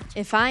Broncos defense.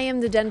 If I am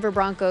the Denver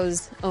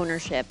Broncos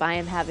ownership, I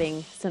am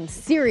having some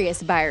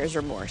serious buyer's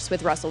remorse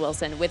with Russell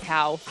Wilson, with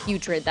how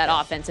putrid that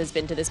offense has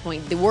been to this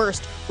point. The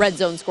worst red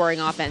zone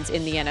scoring offense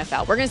in the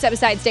NFL. We're going to step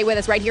aside. Stay with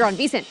us right here on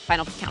VSiN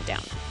Final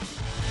Countdown.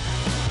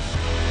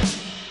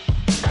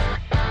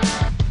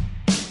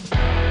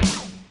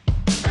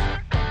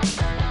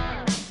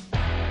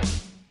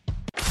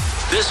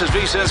 This is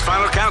VSiN's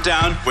Final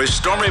Countdown with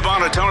Stormy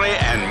Buonantony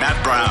and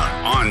Matt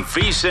Brown on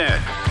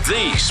VSiN,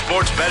 the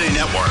Sports Betting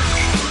Network.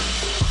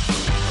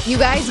 You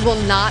guys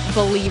will not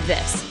believe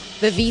this.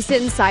 The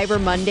VSiN Cyber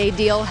Monday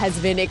deal has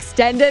been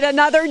extended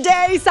another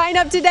day. Sign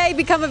up today,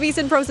 become a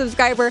VSiN Pro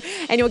subscriber,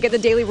 and you'll get the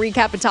daily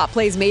recap of top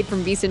plays made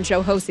from VSiN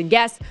show hosts and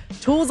guests.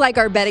 Tools like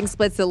our betting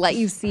splits that let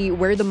you see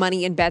where the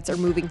money and bets are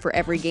moving for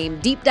every game.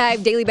 Deep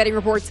dive daily betting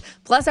reports,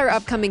 plus our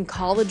upcoming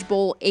College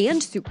Bowl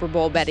and Super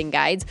Bowl betting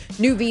guides.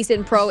 New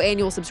VSiN Pro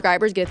annual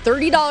subscribers get a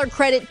 $30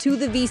 credit to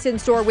the VSiN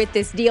store with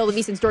this deal. The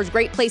VSiN store is a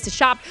great place to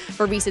shop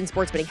for VSiN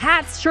sports betting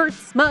hats,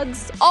 shirts,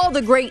 mugs, all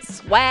the great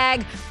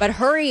swag. But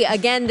hurry,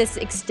 again, this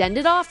extended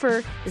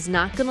offer is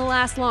not going to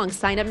last long.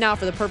 Sign up now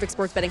for the perfect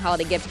sports betting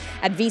holiday gift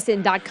at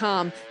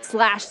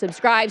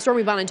vsin.com/subscribe.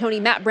 Stormy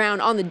Buonantony, Matt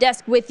Brown on the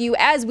desk with you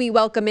as we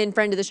welcome in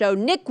friend of the show,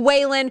 Nick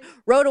Whalen,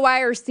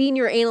 RotoWire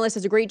senior analyst,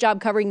 does a great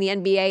job covering the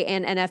NBA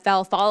and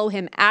NFL. Follow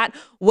him at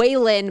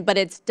Whalen, but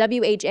it's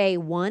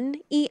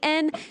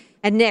WHA1EN.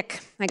 And Nick,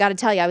 I got to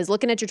tell you, I was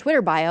looking at your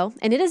Twitter bio,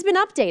 and it has been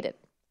updated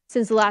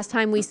since the last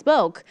time we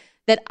spoke,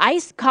 that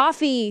iced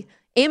coffee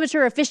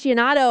amateur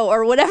aficionado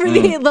or whatever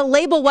the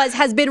label was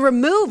has been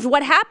removed.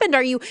 What happened?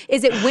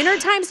 Is it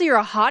wintertime so you're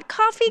a hot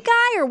coffee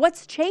guy, or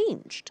what's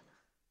changed?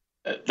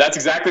 That's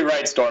exactly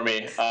right,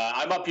 Stormy.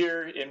 I'm up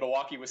here in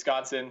Milwaukee,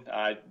 Wisconsin.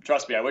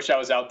 Trust me, I wish I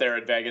was out there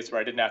in Vegas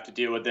where I didn't have to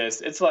deal with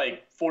this. It's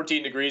like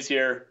 14 degrees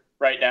here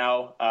right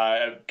now.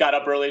 I got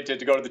up early to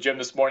go to the gym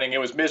this morning. It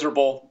was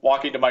miserable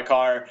walking to my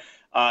car.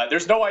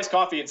 There's no iced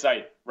coffee in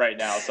sight right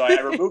now, so I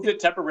removed it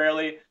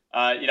temporarily.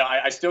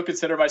 I still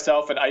consider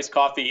myself an iced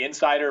coffee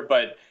insider,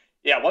 but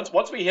yeah,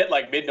 once we hit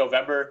like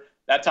mid-November,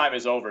 that time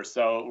is over.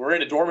 So we're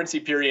in a dormancy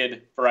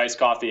period for iced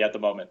coffee at the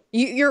moment.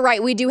 You're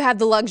right. We do have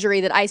the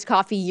luxury that iced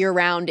coffee year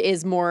round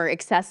is more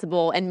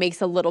accessible and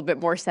makes a little bit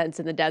more sense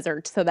in the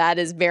desert. So that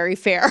is very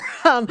fair.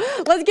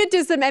 Let's get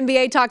to some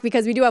NBA talk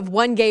because we do have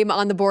one game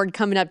on the board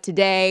coming up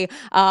today.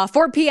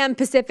 4 p.m.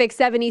 Pacific,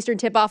 7 Eastern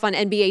tip-off on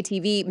NBA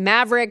TV.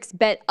 Mavericks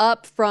bet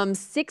up from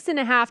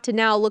 6.5 to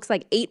now looks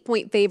like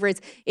 8-point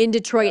favorites in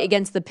Detroit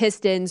against the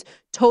Pistons.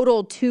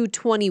 Total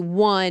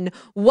 221.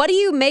 What do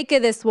you make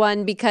of this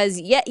one? Because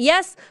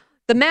yes,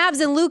 the Mavs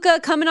and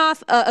Luka coming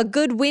off a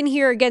good win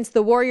here against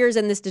the Warriors,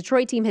 and this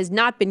Detroit team has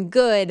not been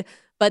good,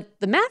 but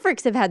the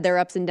Mavericks have had their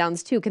ups and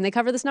downs too. Can they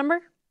cover this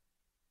number?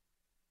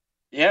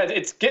 Yeah,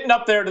 it's getting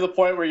up there to the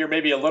point where you're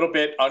maybe a little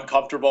bit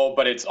uncomfortable,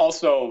 but it's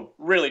also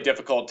really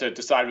difficult to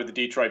decide with the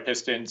Detroit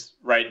Pistons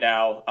right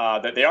now.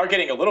 That they are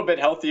getting a little bit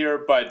healthier,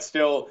 but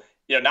still,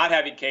 not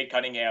having Cade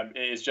Cunningham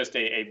is just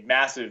a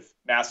massive,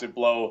 massive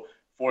blow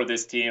for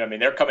this team. I mean,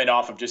 they're coming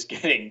off of just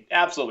getting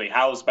absolutely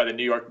housed by the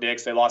New York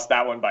Knicks. They lost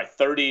that one by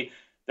 30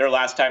 their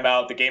last time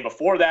out. The game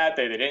before that,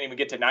 they didn't even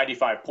get to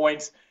 95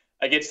 points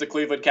against the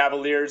Cleveland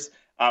Cavaliers.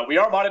 We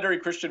are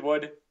monitoring Christian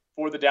Wood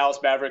for the Dallas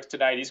Mavericks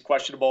tonight. He's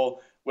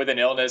questionable with an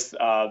illness.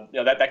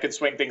 That could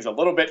swing things a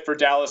little bit for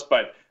Dallas.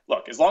 But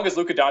look, as long as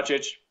Luka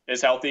Doncic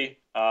is healthy,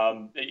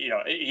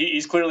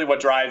 he's clearly what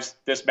drives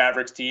this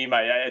Mavericks team.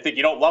 I think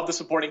you don't love the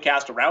supporting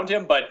cast around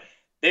him, but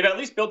they've at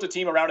least built a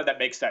team around it that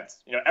makes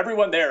sense.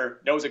 Everyone there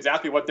knows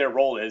exactly what their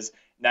role is,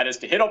 and that is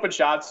to hit open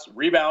shots,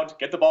 rebound,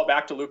 get the ball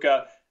back to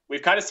Luka.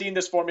 We've kind of seen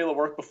this formula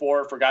work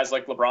before for guys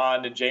like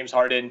LeBron and James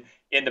Harden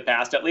in the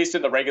past, at least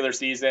in the regular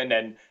season.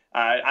 And,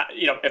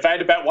 if I had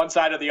to bet one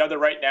side or the other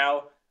right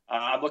now,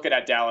 I'm looking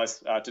at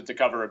Dallas to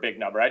cover a big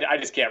number. I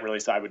just can't really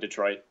side with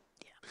Detroit.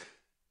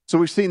 So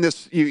we've seen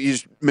this. You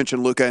just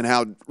mentioned Luka and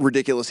how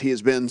ridiculous he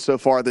has been so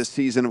far this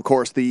season. Of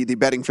course, the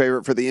betting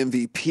favorite for the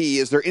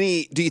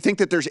MVP. Do you think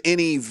that there's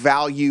any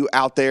value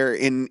out there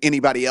in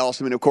anybody else?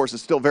 I mean, of course,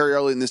 it's still very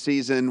early in the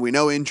season. We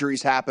know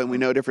injuries happen. We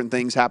know different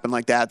things happen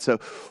like that. So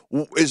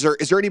is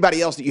there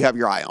anybody else that you have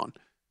your eye on?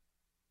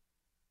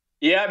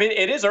 Yeah, I mean,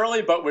 it is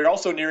early, but we're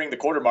also nearing the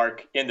quarter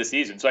mark in the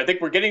season. So I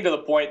think we're getting to the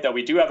point that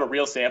we do have a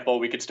real sample.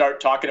 We could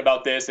start talking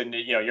about this, and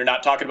you're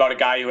not talking about a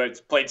guy who has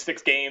played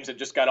 6 games and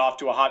just got off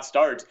to a hot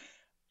start.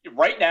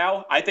 Right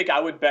now, I think I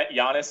would bet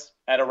Giannis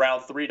at around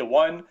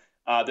 3-1.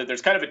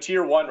 There's kind of a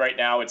tier 1 right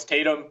now. It's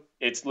Tatum,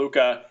 it's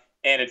Luka,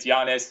 and it's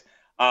Giannis.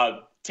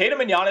 Tatum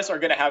and Giannis are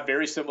going to have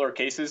very similar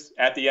cases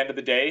at the end of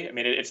the day. I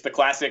mean, it's the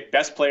classic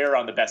best player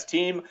on the best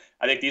team.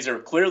 I think these are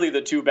clearly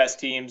the 2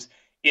 best teams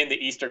in the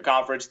Eastern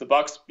Conference. The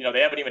Bucks, they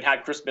haven't even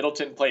had Chris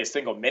Middleton play a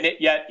single minute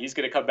yet. He's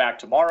going to come back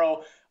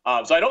tomorrow.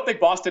 So I don't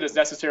think Boston is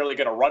necessarily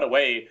going to run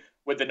away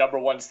with the number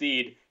 1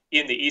 seed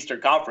in the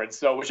Eastern Conference.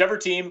 So whichever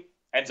team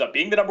ends up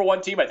being the number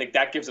 1 team, I think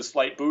that gives a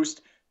slight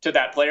boost to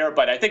that player.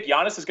 But I think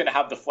Giannis is going to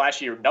have the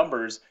flashier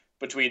numbers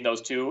between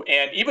those two.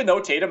 And even though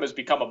Tatum has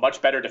become a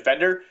much better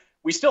defender,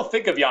 we still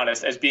think of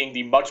Giannis as being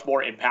the much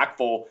more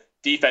impactful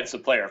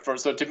defensive player.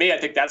 So to me, I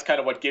think that's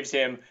kind of what gives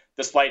him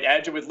the slight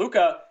edge. And with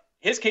Luka,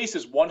 his case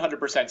is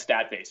 100%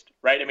 stat-based,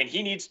 right? I mean,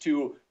 he needs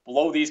to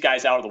blow these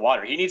guys out of the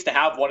water. He needs to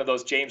have one of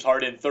those James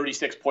Harden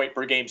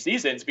 36-point-per-game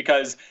seasons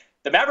because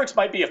the Mavericks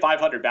might be a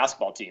 500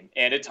 basketball team,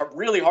 and it's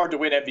really hard to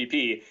win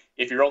MVP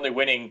if you're only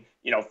winning,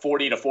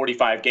 40 to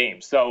 45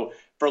 games. So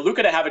for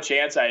Luka to have a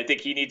chance, I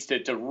think he needs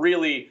to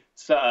really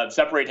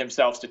separate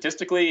himself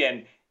statistically,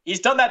 and he's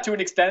done that to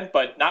an extent,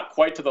 but not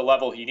quite to the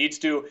level he needs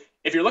to.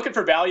 If you're looking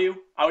for value,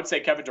 I would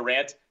say Kevin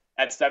Durant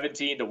at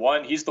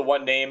 17-1. He's the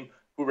one name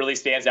who really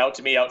stands out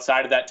to me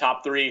outside of that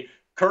top 3.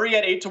 Curry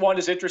at 8-1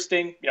 is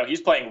interesting.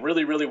 He's playing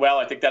really, really well.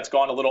 I think that's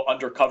gone a little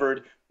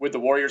undercovered with the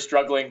Warriors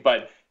struggling.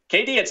 But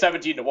KD at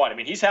 17-1, I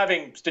mean, he's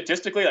having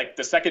statistically like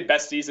the second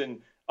best season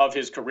of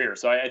his career.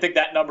 So I think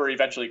that number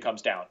eventually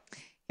comes down.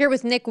 Here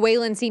with Nick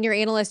Whalen, senior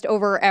analyst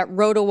over at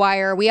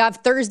RotoWire. We have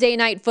Thursday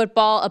night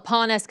football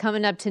upon us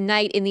coming up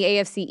tonight in the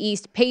AFC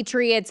East.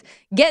 Patriots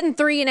getting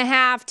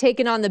 3.5,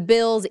 taking on the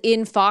Bills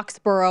in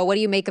Foxborough. What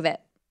do you make of it?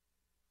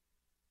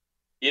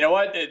 You know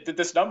what?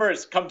 This number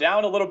has come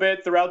down a little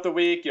bit throughout the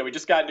week. We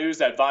just got news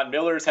that Von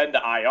Miller's heading to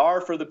IR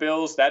for the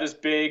Bills. That is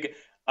big.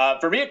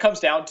 For me, it comes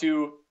down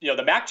to,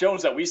 the Mac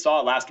Jones that we saw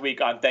last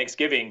week on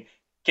Thanksgiving.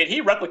 Can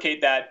he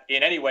replicate that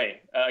in any way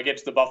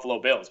against the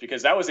Buffalo Bills?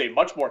 Because that was a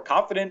much more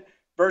confident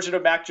version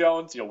of Mac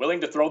Jones, willing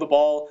to throw the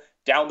ball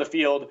down the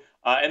field.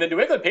 And the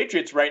New England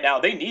Patriots right now,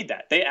 they need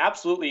that. They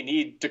absolutely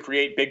need to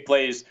create big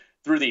plays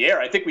through the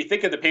air. I think we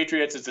think of the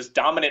Patriots as this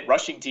dominant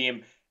rushing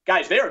team.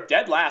 Guys, they are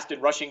dead last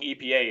in rushing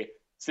EPA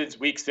since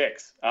week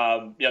 6.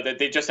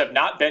 They just have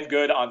not been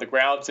good on the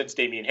ground since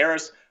Damian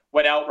Harris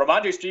went out.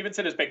 Ramondre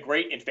Stevenson has been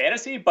great in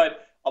fantasy,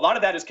 but a lot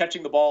of that is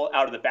catching the ball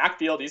out of the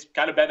backfield. He's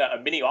kind of been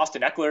a mini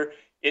Austin Eckler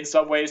in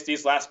some ways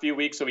these last few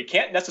weeks, so we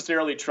can't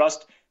necessarily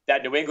trust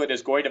that New England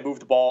is going to move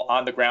the ball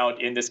on the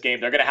ground in this game.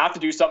 They're going to have to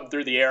do something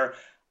through the air.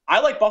 I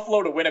like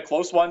Buffalo to win a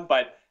close one,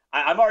 but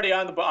I'm already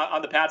on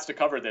the paths to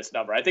cover this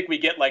number. I think we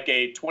get like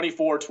a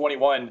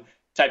 24-21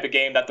 type of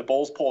game that the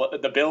Bills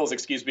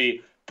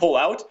pull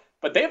out.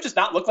 but they have just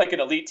not looked like an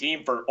elite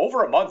team for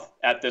over a month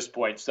at this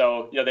point.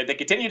 So, they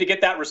continue to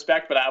get that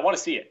respect, but I want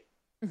to see it.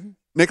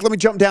 Nick, let me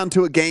jump down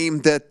to a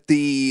game that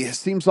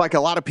seems like a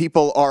lot of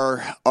people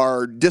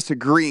are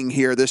disagreeing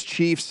here. This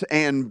Chiefs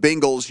and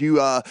Bengals. You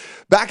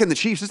back in the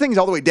Chiefs. This thing's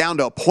all the way down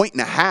to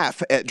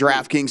 1.5 at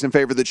DraftKings in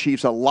favor of the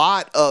Chiefs. A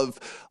lot of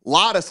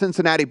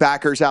Cincinnati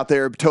backers out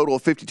there. Total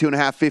of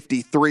 52.5,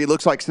 53.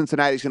 Looks like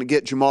Cincinnati's going to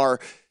get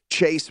Jamar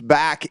Chase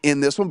back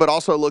in this one, but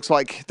also looks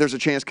like there's a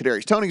chance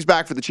Kadarius Toney's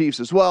back for the Chiefs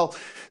as well.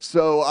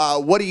 So,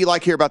 what do you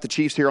like here about the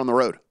Chiefs here on the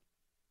road?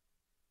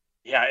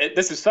 Yeah,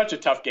 this is such a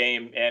tough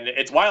game, and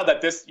it's wild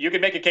that you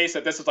can make a case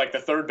that this is like the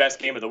third best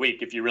game of the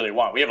week if you really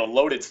want. We have a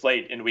loaded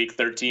slate in Week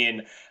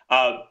 13.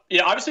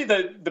 Obviously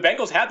the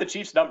Bengals had the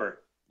Chiefs' number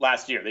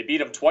last year. They beat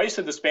them twice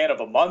in the span of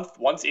a month,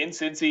 once in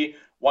Cincy,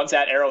 once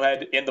at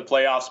Arrowhead in the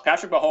playoffs.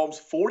 Patrick Mahomes,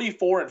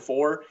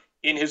 44-4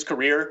 in his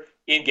career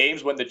in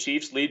games when the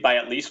Chiefs lead by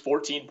at least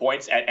 14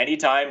 points at any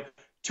time.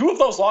 2 of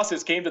those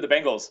losses came to the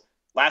Bengals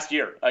last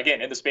year,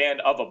 again, in the span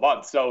of a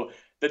month. So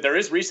that there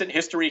is recent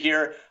history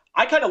here.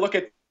 I kind of look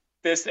at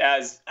this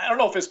as, I don't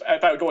know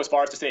if I would go as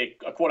far as to say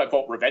a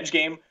quote-unquote revenge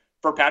game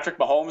for Patrick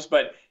Mahomes,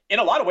 but in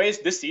a lot of ways,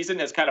 this season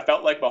has kind of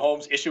felt like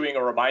Mahomes issuing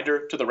a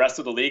reminder to the rest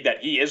of the league that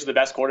he is the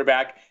best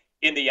quarterback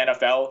in the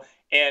NFL.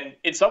 And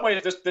in some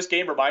ways, this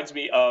game reminds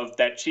me of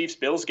that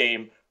Chiefs-Bills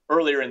game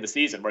earlier in the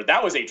season, where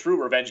that was a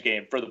true revenge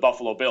game for the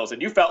Buffalo Bills.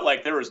 And you felt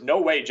like there was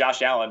no way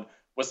Josh Allen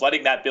was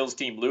letting that Bills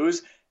team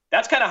lose.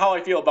 That's kind of how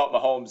I feel about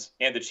Mahomes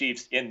and the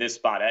Chiefs in this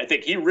spot. I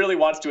think he really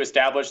wants to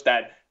establish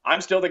that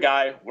I'm still the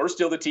guy, we're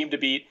still the team to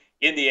beat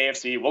in the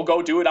AFC. We'll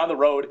go do it on the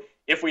road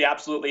if we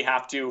absolutely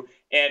have to.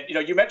 And,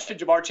 you mentioned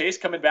Jamar Chase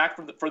coming back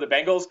for the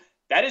Bengals.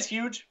 That is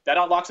huge. That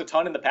unlocks a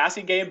ton in the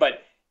passing game.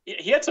 But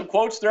he had some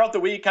quotes throughout the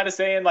week kind of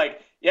saying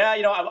like, yeah,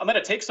 I'm going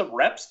to take some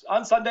reps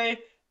on Sunday.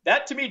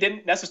 That to me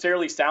didn't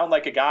necessarily sound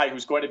like a guy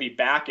who's going to be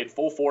back in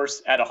full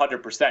force at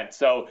 100%.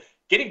 So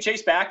getting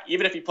Chase back,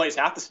 even if he plays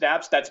half the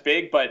snaps, that's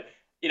big. But,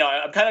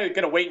 I'm kind of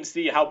going to wait and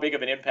see how big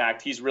of an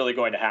impact he's really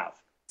going to have.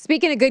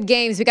 Speaking of good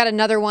games, we got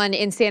another one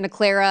in Santa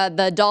Clara.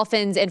 The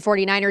Dolphins and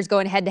 49ers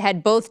going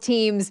head-to-head. Both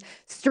teams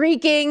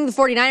streaking. The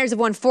 49ers have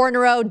won 4 in a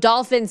row.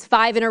 Dolphins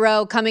 5 in a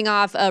row, coming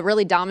off a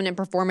really dominant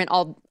performance,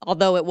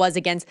 although it was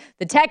against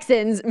the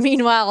Texans.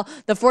 Meanwhile,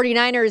 the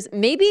 49ers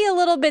maybe a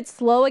little bit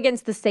slow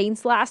against the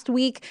Saints last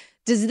week.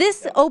 Does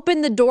this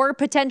open the door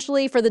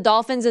potentially for the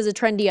Dolphins as a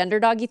trendy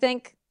underdog, you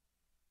think?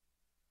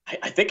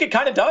 I think it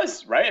kind of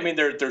does, right? I mean,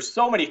 there's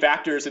so many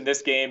factors in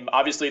this game.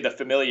 Obviously, the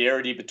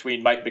familiarity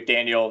between Mike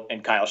McDaniel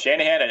and Kyle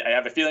Shanahan. I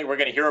have a feeling we're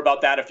going to hear about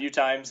that a few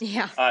times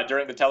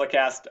during the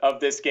telecast of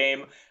this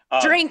game.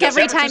 Drink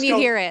every time you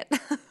hear it.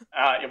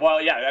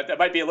 Well, yeah, that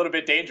might be a little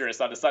bit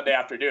dangerous on a Sunday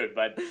afternoon.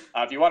 But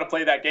if you want to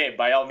play that game,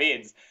 by all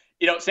means.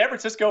 San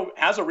Francisco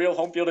has a real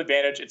home field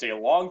advantage. It's a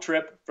long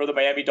trip for the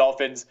Miami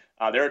Dolphins.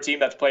 They're a team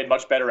that's played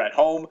much better at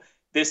home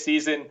this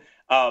season.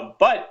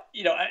 But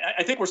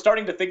I think we're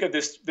starting to think of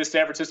this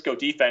San Francisco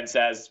defense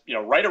as,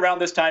 right around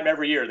this time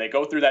every year, they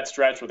go through that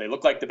stretch where they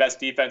look like the best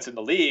defense in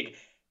the league.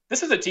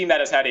 This is a team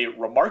that has had a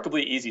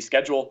remarkably easy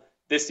schedule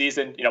this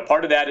season.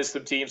 Part of that is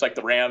some teams like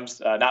the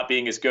Rams not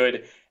being as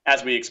good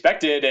as we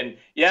expected. And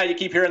yeah, you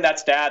keep hearing that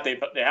stat. They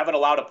haven't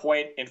allowed a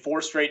point in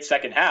 4 straight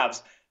second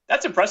halves.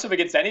 That's impressive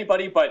against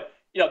anybody. But,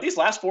 these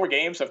last 4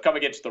 games have come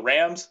against the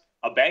Rams,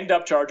 a banged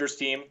up Chargers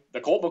team,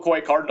 the Colt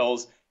McCoy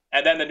Cardinals,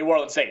 and then the New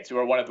Orleans Saints, who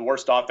are one of the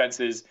worst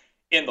offenses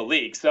in the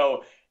league.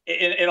 So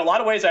in a lot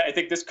of ways, I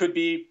think this could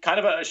be kind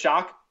of a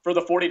shock for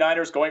the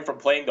 49ers going from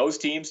playing those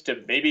teams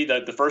to maybe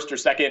the first or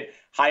second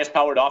highest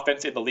powered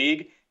offense in the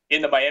league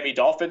in the Miami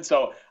Dolphins.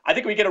 So I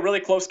think we get a really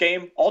close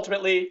game.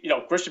 Ultimately,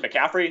 Christian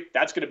McCaffrey,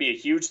 that's going to be a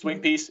huge swing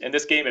piece in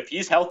this game. If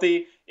he's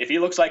healthy, if he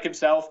looks like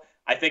himself,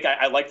 I think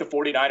I like the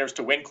 49ers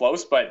to win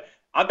close, but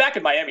I'm back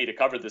in Miami to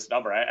cover this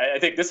number. I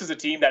think this is a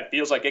team that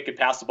feels like it could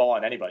pass the ball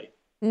on anybody.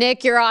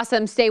 Nick, you're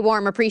awesome. Stay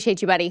warm. Appreciate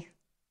you, buddy.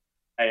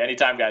 Hey,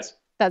 anytime, guys.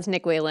 That's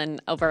Nick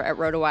Whalen over at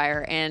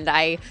RotoWire. And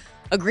I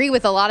agree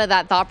with a lot of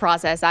that thought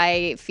process.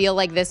 I feel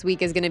like this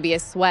week is going to be a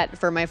sweat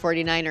for my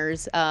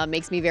 49ers.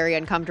 Makes me very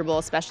uncomfortable,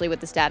 especially with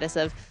the status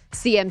of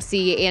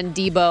CMC and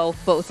Debo,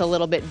 both a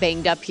little bit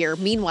banged up here.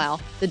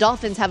 Meanwhile, the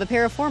Dolphins have a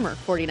pair of former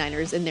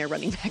 49ers in their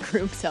running back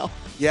room. So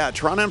yeah,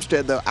 Teron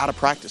Armstead, though, out of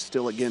practice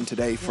still again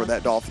today for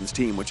that Dolphins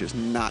team, which is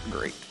not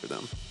great for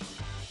them.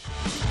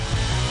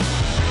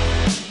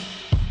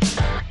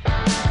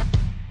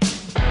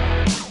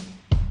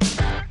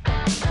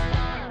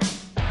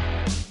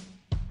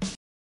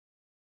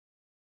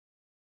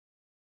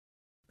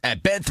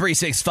 At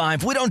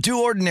Bet365, we don't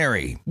do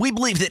ordinary. We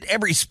believe that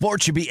every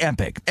sport should be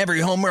epic.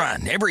 Every home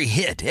run, every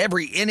hit,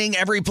 every inning,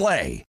 every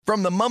play.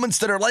 From the moments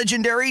that are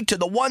legendary to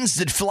the ones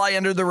that fly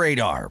under the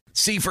radar.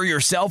 See for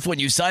yourself when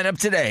you sign up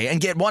today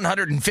and get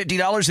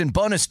 $150 in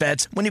bonus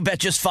bets when you bet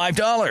just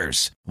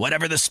 $5.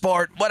 Whatever the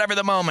sport, whatever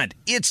the moment,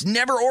 it's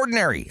never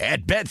ordinary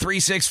at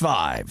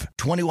Bet365.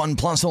 21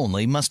 plus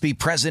only. Must be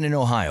present in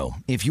Ohio.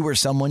 If you or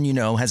someone you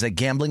know has a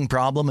gambling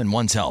problem and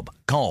wants help,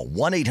 call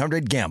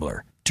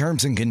 1-800-GAMBLER.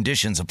 Terms and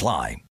conditions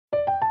apply.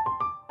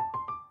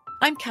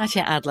 I'm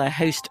Katya Adler,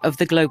 host of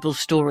The Global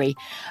Story.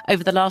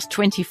 Over the last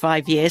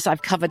 25 years,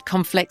 I've covered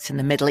conflicts in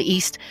the Middle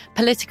East,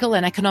 political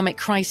and economic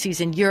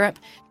crises in Europe,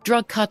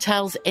 drug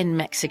cartels in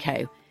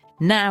Mexico.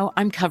 Now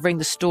I'm covering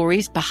the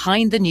stories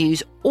behind the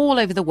news all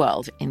over the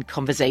world in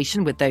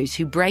conversation with those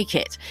who break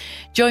it.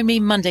 Join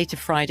me Monday to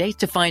Friday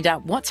to find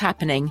out what's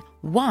happening,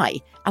 why,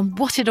 and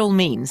what it all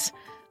means.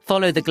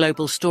 Follow The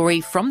Global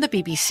Story from the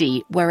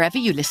BBC wherever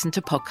you listen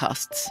to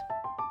podcasts.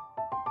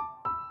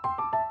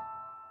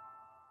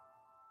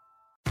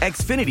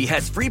 Xfinity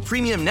has free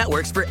premium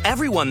networks for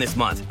everyone this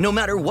month, no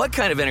matter what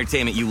kind of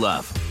entertainment you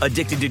love.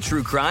 Addicted to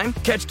true crime?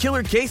 Catch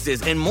killer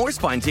cases and more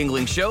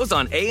spine-tingling shows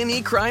on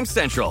A&E Crime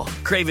Central.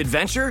 Crave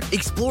adventure?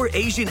 Explore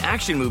Asian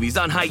action movies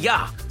on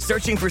Hayya.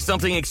 Searching for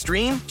something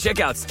extreme? Check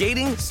out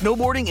skating,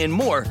 snowboarding, and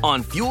more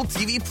on Fuel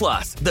TV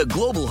Plus, the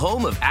global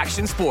home of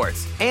action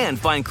sports. And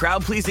find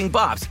crowd-pleasing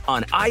bops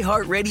on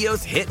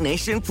iHeartRadio's Hit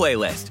Nation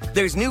playlist.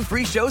 There's new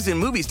free shows and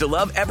movies to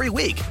love every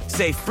week.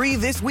 Say free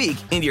this week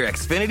in your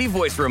Xfinity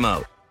voice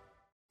remote.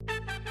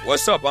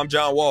 What's up? I'm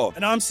John Wall.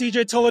 And I'm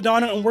CJ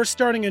Toledano, and we're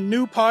starting a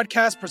new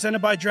podcast presented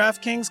by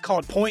DraftKings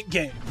called Point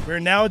Game. We're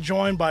now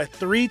joined by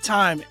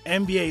three-time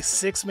NBA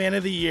Sixth Man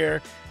of the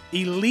Year,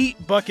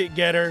 elite bucket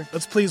getter.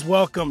 Let's please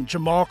welcome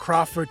Jamal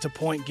Crawford to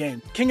Point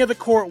Game. King of the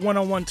Court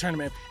one-on-one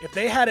tournament. If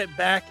they had it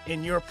back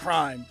in your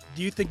prime,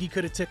 do you think you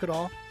could have took it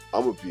all?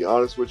 I'm going to be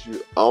honest with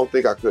you. I don't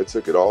think I could have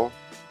took it all,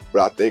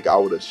 but I think I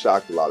would have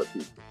shocked a lot of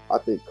people. I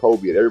think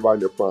Kobe and everybody in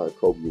their prime,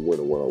 Kobe would win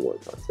a one-on-one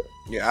contest.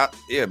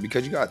 Yeah,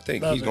 because you got to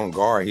think. He's going to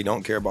guard. He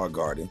don't care about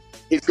guarding.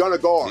 He's going to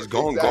guard. He's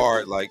going to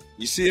guard. Like,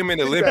 you see him in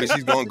the Olympics,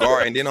 he's going to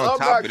guard. And then on top of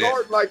that. I'm not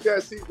guarding like that,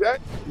 CJ.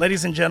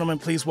 Ladies and gentlemen,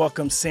 please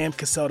welcome Sam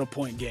Cassell to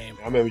Point Game.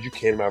 I remember you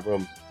came out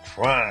from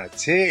crying,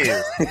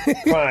 tears.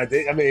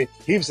 Crying. I mean,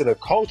 he was in a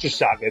culture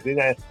shock. And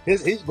then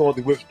he's going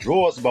through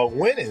withdrawals about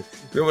winning.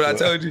 Remember what I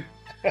told you?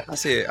 I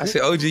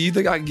said, OG, you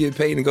think I can get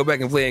paid and go back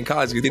and play in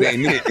college because it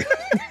ain't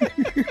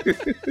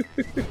it?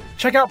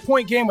 Check out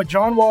Point Game with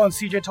John Wall and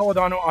CJ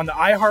Toledano on the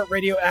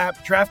iHeartRadio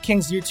app,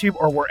 DraftKings YouTube,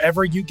 or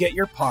wherever you get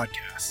your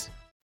podcasts.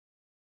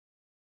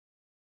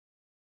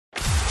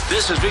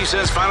 This is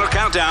VSiN's Final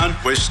Countdown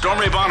with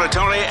Stormy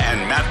Buonantony and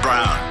Matt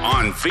Brown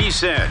on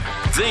VSiN,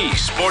 the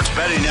Sports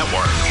Betting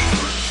Network.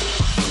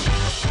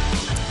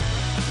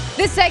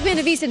 This segment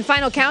of VSiN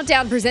Final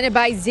Countdown presented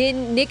by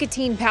Zyn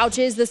Nicotine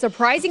Pouches, the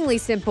surprisingly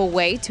simple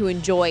way to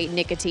enjoy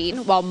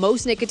nicotine. While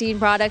most nicotine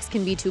products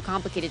can be too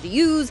complicated to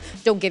use,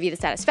 don't give you the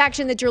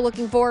satisfaction that you're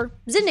looking for,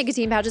 Zyn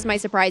Nicotine Pouches might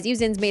surprise you.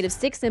 Zyn's made of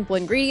 6 simple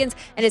ingredients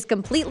and is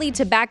completely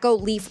tobacco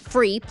leaf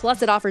free.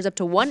 Plus, it offers up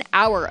to 1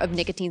 hour of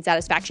nicotine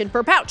satisfaction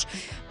per pouch.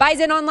 Buy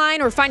Zyn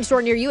online or find a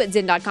store near you at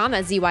Zyn.com.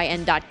 That's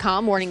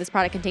ZYN.com. Warning, this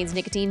product contains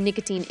nicotine.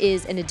 Nicotine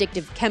is an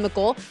addictive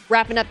chemical.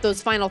 Wrapping up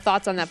those final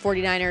thoughts on that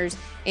 49ers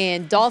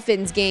and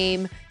Dolphins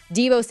game,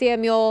 Deebo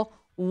Samuel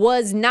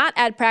was not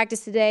at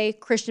practice today.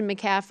 Christian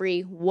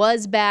McCaffrey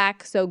was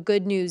back, so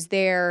good news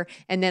there.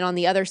 And then on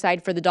the other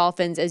side for the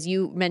Dolphins, as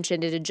you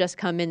mentioned, it had just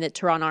come in that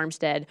Teron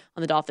Armstead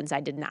on the Dolphins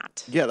side did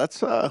not. Yeah,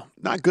 that's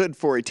not good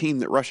for a team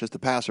that rushes the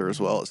passer as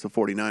well as the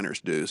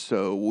 49ers do.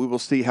 So we will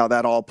see how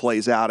that all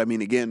plays out. I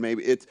mean, again,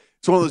 maybe it's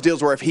one of those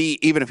deals where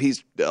even if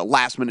he's a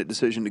last-minute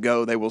decision to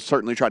go, they will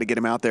certainly try to get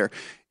him out there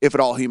if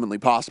at all humanly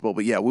possible.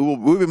 But yeah,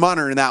 we'll be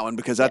monitoring that one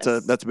because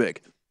that's big.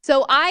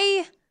 So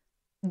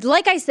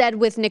like I said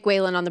with Nick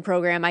Whalen on the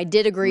program, I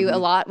did agree a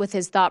lot with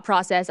his thought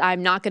process.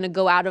 I'm not going to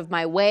go out of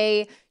my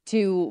way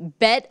to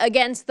bet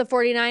against the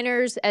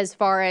 49ers as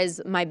far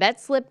as my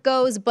bet slip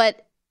goes,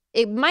 but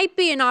it might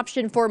be an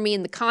option for me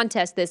in the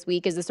contest this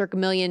week as the Circa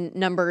Million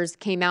numbers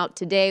came out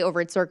today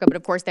over at Circa. But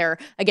of course, they're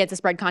against the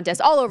spread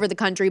contest all over the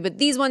country. But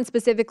these ones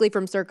specifically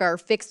from Circa are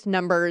fixed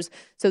numbers.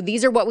 So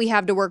these are what we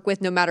have to work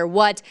with no matter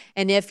what.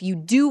 And if you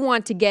do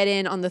want to get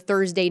in on the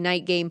Thursday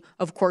night game,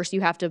 of course,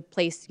 you have to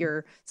place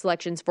your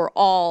selections for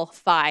all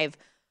 5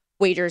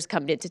 wagers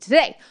coming into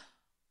today.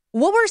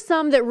 What were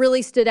some that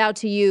really stood out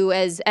to you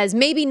as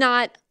maybe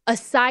not a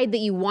side that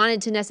you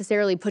wanted to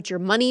necessarily put your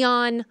money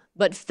on,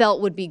 but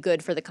felt would be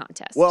good for the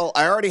contest? Well,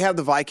 I already have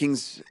the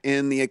Vikings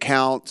in the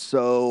account,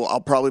 so I'll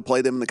probably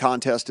play them in the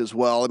contest as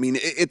well. I mean,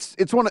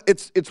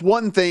 it's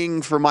one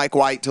thing for Mike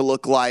White to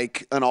look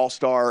like an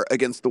all-star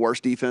against the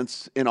worst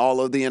defense in all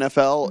of the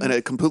NFL, and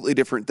a completely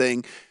different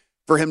thing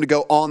for him to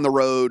go on the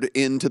road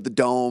into the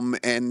Dome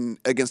and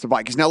against the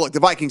Vikings. Now, look, the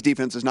Vikings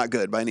defense is not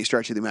good by any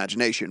stretch of the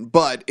imagination,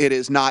 but it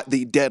is not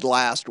the dead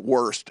last,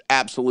 worst,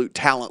 absolute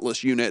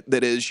talentless unit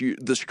that is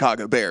the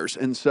Chicago Bears.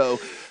 And so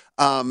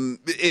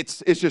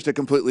it's just a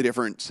completely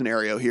different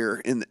scenario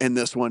here in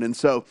this one. And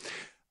so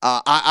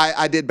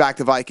I did back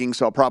the Vikings,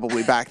 so I'll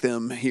probably back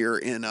them here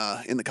in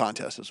the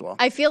contest as well.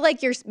 I feel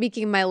like you're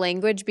speaking my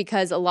language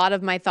because a lot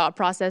of my thought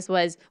process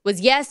was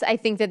yes, I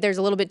think that there's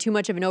a little bit too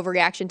much of an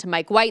overreaction to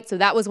Mike White, so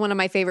that was one of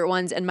my favorite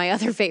ones, and my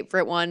other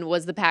favorite one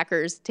was the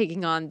Packers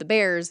taking on the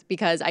Bears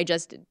because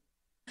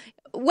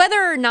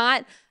whether or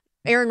not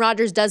Aaron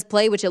Rodgers does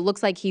play, which it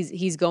looks like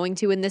he's going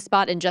to in this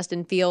spot, and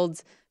Justin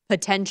Fields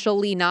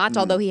potentially not,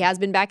 although he has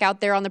been back out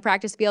there on the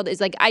practice field,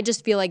 is like, I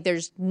just feel like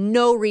there's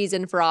no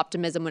reason for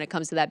optimism when it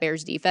comes to that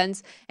Bears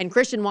defense. And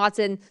Christian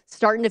Watson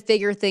starting to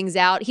figure things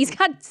out. He's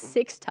got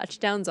 6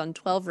 touchdowns on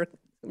 12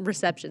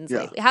 receptions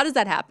lately. How does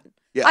that happen?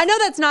 Yeah. I know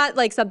that's not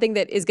like something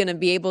that is going to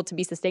be able to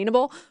be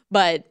sustainable,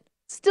 but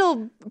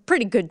still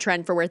pretty good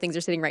trend for where things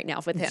are sitting right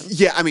now with him.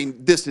 Yeah, I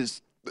mean, this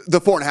is the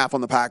 4.5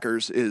 on the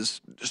Packers is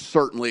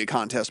certainly a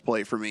contest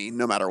play for me,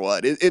 no matter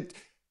what.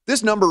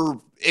 This number,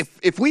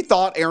 if we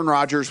thought Aaron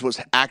Rodgers was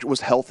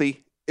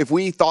healthy, if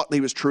we thought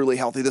he was truly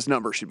healthy, this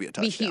number should be a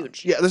touchdown. Be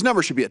huge. Yeah, this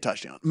number should be a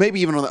touchdown. Maybe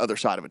even on the other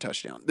side of a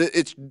touchdown.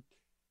 It's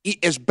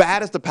as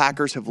bad as the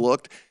Packers have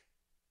looked.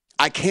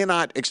 I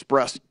cannot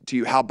express to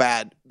you how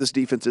bad this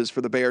defense is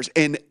for the Bears.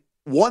 And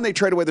one, they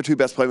trade away their 2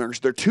 best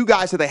playmakers. Their 2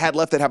 guys that they had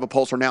left that have a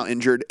pulse are now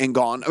injured and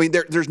gone. I mean,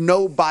 there's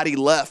nobody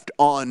left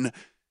on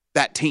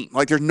that team.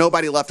 Like, there's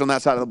nobody left on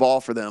that side of the ball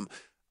for them.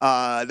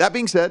 That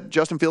being said,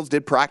 Justin Fields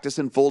did practice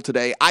in full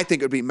today. I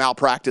think it would be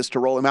malpractice to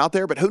roll him out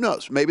there, but who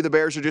knows? Maybe the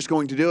Bears are just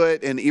going to do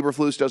it, and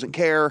Eberflus doesn't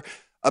care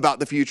about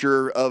the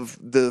future of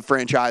the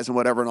franchise and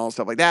whatever and all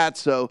stuff like that.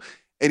 So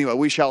anyway,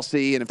 we shall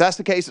see. And if that's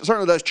the case, it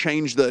certainly does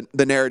change the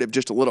narrative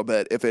just a little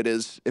bit if it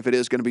is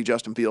going to be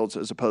Justin Fields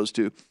as opposed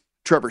to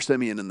Trevor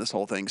Siemian in this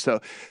whole thing.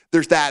 So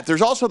there's that.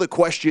 There's also the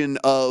question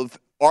of,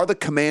 are the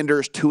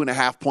Commanders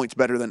 2.5 points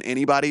better than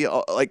anybody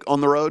like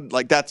on the road?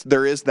 Like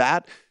there is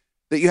that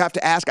you have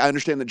to ask. I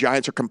understand the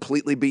Giants are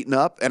completely beaten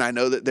up, and I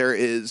know that there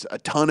is a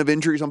ton of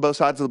injuries on both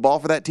sides of the ball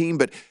for that team,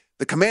 but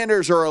the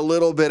Commanders are a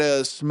little bit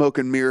of smoke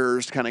and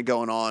mirrors kind of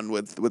going on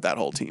with that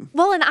whole team.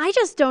 Well, and I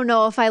just don't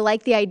know if I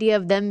like the idea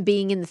of them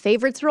being in the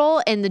favorites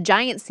role, and the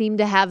Giants seem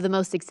to have the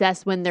most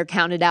success when they're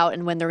counted out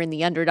and when they're in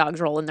the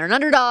underdogs role, and they're an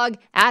underdog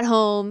at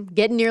home,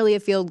 getting nearly a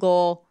field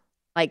goal.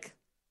 Like,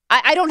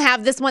 I don't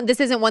have this one.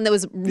 This isn't one that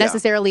was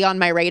necessarily on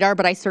my radar,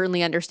 but I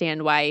certainly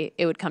understand why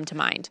it would come to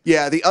mind.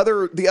 Yeah, the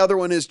other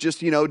one is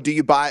just, do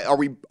you buy? Are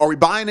we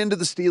buying into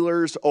the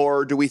Steelers,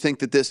 or do we think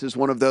that this is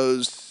one of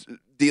those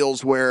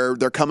deals where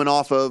they're coming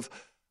off of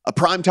a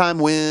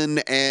primetime win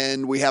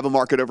and we have a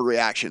market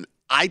overreaction?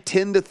 I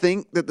tend to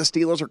think that the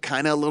Steelers are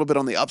kind of a little bit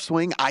on the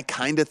upswing. I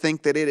kind of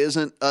think that it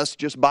isn't us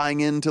just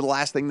buying into the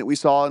last thing that we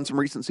saw and some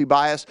recency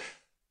bias.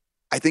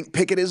 I think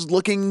Pickett is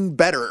looking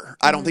better.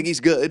 I don't think he's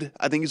good.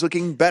 I think he's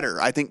looking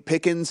better. I think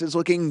Pickens is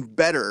looking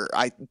better.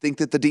 I think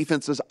that the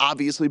defense is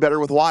obviously better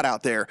with Watt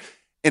out there.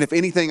 And if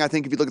anything, I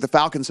think if you look at the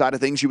Falcons side of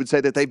things, you would say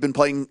that they've been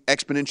playing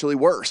exponentially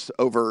worse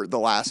over the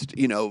last,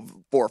 4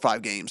 or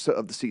 5 games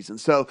of the season.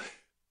 So,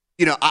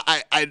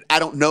 I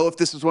don't know if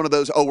this is one of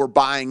those, we're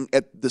buying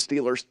at the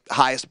Steelers'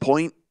 highest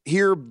point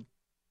here,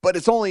 but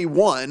it's only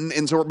one,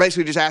 and so we're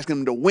basically just asking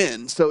them to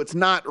win. So it's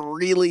not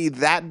really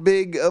that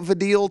big of a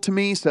deal to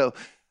me. So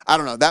I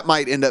don't know. That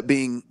might end up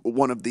being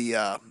one of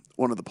the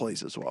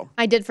plays as well.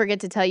 I did forget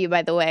to tell you,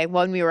 by the way,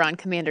 when we were on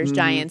Commanders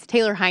Giants,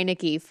 Taylor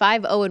Heineke,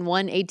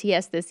 5-0-1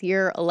 ATS this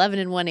year,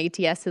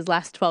 11-1 ATS his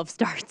last 12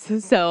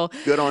 starts. So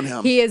good on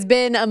him. He has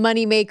been a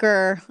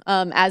moneymaker,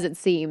 as it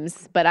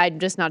seems, but I'm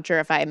just not sure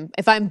if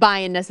I'm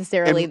buying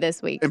necessarily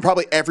this week. And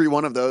probably every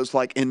one of those,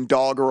 like in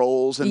dog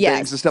rolls and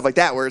things and stuff like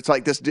that, where it's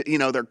like this,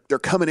 they're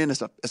coming in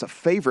as a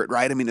favorite,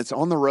 right? I mean, it's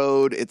on the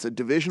road, it's a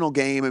divisional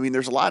game. I mean,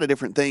 there's a lot of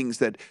different things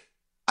that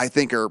I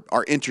think are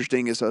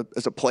interesting as a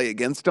play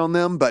against on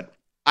them, but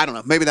I don't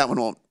know. Maybe that one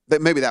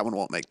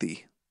won't make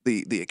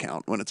the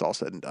account when it's all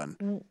said and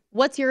done.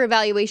 What's your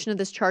evaluation of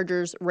this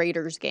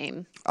Chargers-Raiders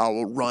game? I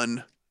will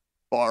run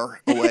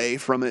far away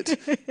from it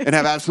and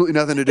have absolutely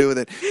nothing to do with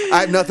it.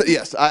 I have nothing.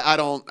 Yes, I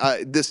don't.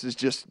 This is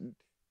just,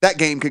 that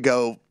game could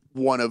go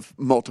one of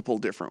multiple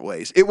different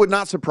ways. It would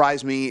not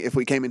surprise me if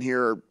we came in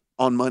here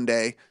on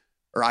Monday,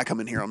 or I come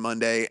in here on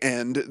Monday,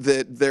 and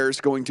that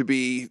there's going to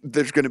be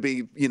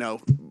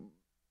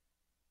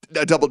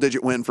a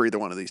double-digit win for either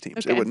one of these teams.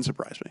 Okay. It wouldn't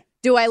surprise me.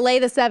 Do I lay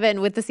the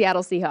 7 with the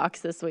Seattle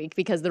Seahawks this week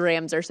because the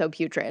Rams are so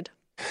putrid?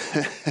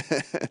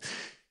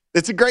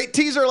 It's a great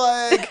teaser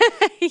leg.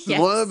 Yes.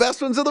 One of the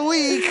best ones of the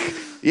week.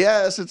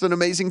 Yes, it's an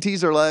amazing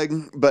teaser leg,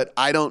 but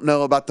I don't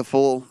know about the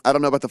full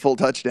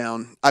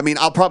touchdown. I mean,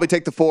 I'll probably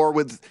take the 4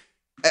 with.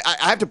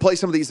 I have to play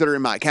some of these that are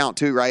in my account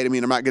too, right? I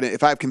mean, I'm not gonna.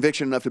 If I have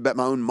conviction enough to bet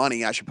my own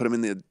money, I should put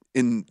them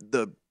in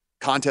the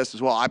contest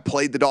as well. I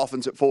played the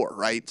Dolphins at 4,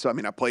 right? So, I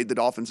mean, I played the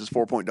Dolphins as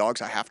 4-point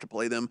dogs. I have to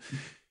play them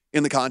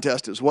in the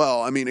contest as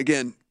well. I mean,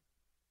 again,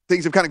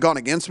 things have kind of gone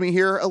against me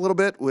here a little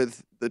bit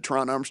with the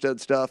Teron Armstead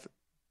stuff,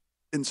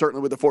 and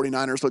certainly with the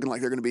 49ers looking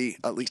like they're going to be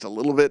at least a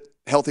little bit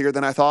healthier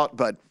than I thought.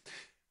 But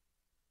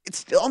it's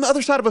still on the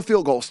other side of a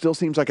field goal. Still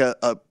seems like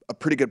a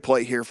pretty good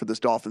play here for this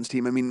Dolphins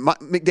team. I mean,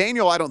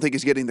 McDaniel, I don't think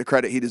is getting the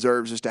credit he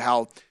deserves as to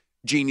how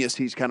genius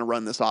he's kind of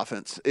run this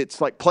offense.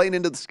 It's like playing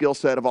into the skill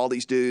set of all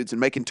these dudes and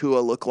making Tua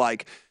look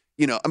like,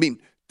 I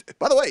mean,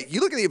 by the way,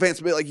 you look at the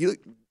advanced, like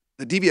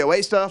the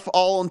DVOA stuff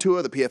all on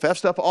Tua, the PFF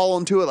stuff all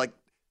on Tua, like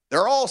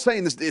they're all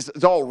saying this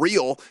is all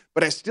real,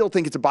 but I still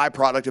think it's a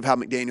byproduct of how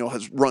McDaniel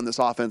has run this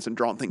offense and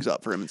drawn things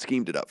up for him and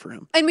schemed it up for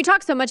him. And we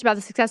talk so much about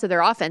the success of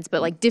their offense,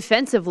 but like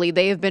defensively,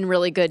 they have been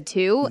really good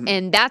too. Mm-hmm.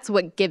 And that's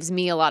what gives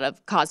me a lot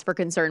of cause for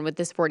concern with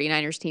this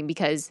 49ers team,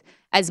 because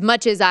as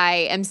much as I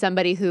am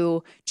somebody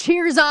who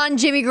cheers on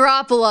Jimmy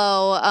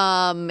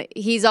Garoppolo,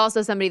 he's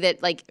also somebody that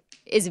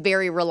is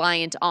very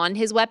reliant on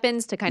his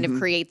weapons to kind of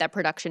create that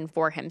production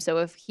for him. So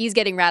if he's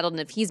getting rattled and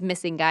if he's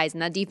missing guys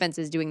and that defense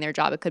is doing their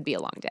job, it could be a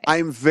long day.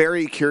 I'm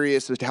very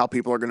curious as to how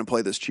people are going to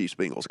play this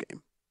Chiefs-Bengals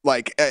game.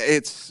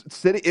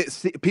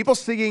 It's people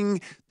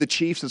seeing the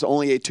Chiefs as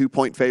only a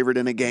 2-point favorite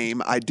in a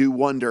game. I do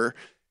wonder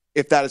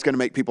if that is going to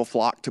make people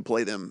flock to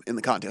play them in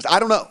the contest. I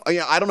don't know.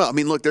 I don't know. I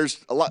mean, look,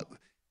 there's a lot.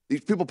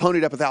 These people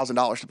ponied up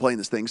 $1,000 to play in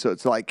this thing, so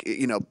it's I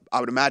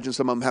would imagine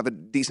some of them have a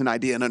decent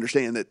idea and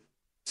understand that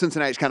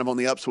Cincinnati's kind of on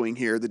the upswing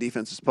here. The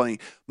defense is playing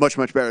much,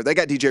 much better. They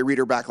got DJ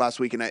Reader back last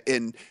week,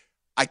 and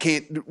I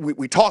can't.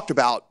 We talked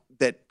about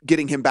that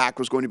getting him back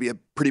was going to be a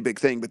pretty big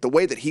thing, but the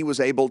way that he was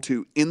able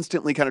to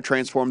instantly kind of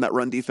transform that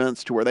run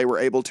defense to where they were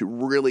able to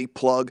really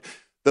plug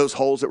those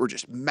holes that were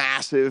just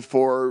massive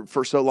for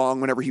so long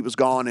whenever he was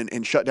gone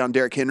and shut down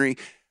Derrick Henry.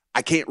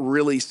 I can't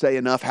really say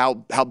enough how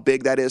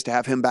big that is to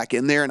have him back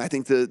in there, and I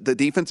think the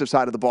defensive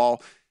side of the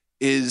ball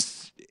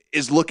is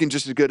looking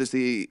just as good as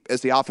the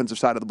offensive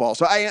side of the ball.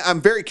 So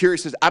I'm very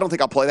curious. I don't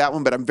think I'll play that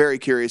one, but I'm very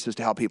curious as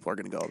to how people are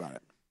going to go about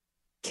it.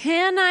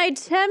 Can I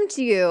tempt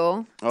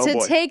you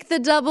to take the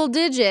double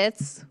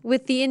digits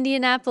with the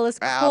Indianapolis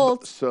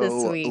Colts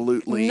this week?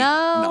 Absolutely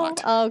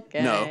not.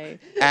 Okay. No,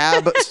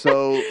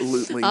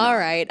 absolutely not. All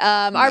right.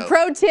 Our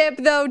pro tip,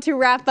 though, to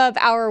wrap up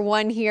hour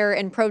one here,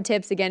 and pro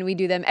tips, again, we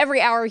do them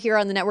every hour here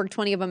on the network,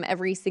 20 of them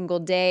every single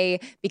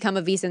day. Become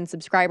a VSiN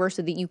subscriber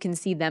so that you can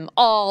see them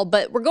all.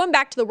 But we're going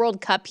back to the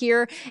World Cup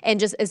here, and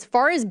just as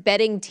far as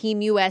betting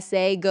Team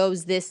USA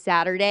goes this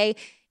Saturday,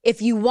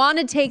 if you want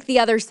to take the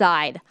other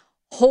side,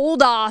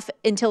 hold off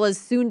until as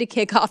soon to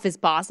kickoff as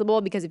possible,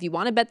 because if you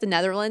want to bet the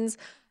Netherlands,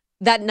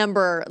 that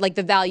number,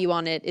 the value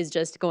on it is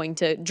just going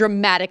to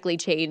dramatically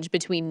change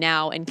between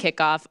now and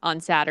kickoff on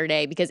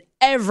Saturday, because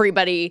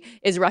everybody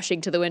is rushing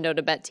to the window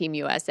to bet Team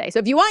USA. So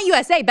if you want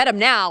USA, bet them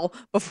now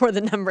before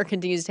the number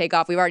continues to take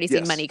off. We've already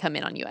seen money come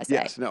in on USA.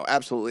 Yes, no,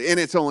 absolutely. And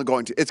it's going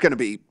to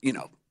be,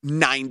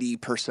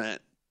 90%.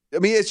 I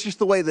mean, it's just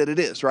the way that it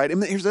is, right?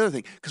 And here's the other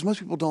thing, because most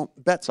people don't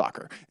bet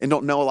soccer and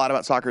don't know a lot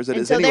about soccer as it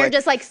is anyway. So they're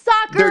just like,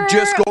 soccer, they're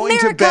just going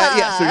America. To bet.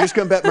 Yes, they're just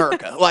going to bet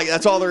America.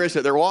 That's all there is to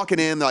it. They're walking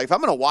in. They're like, if I'm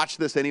going to watch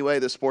this anyway,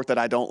 this sport that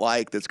I don't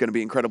like, that's going to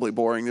be incredibly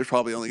boring, there's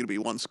probably only going to be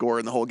one score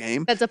in the whole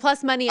game. That's a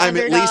plus money I'm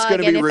underdog, at least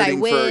going to be rooting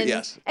for,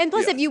 yes. And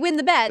plus, if you win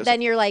the bet,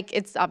 then you're like,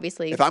 it's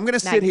obviously if I'm going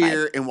to sit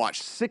here and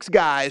watch 6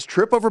 guys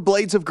trip over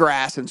blades of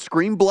grass and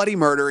scream bloody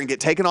murder and get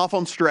taken off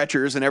on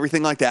stretchers and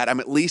everything like that, I'm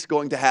at least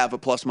going to have a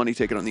plus money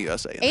ticket on the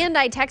USA. And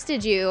I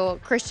texted you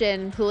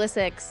Christian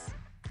Pulisic's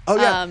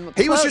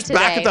he was just today.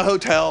 Back at the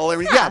hotel.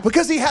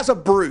 Because he has a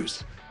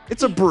bruise.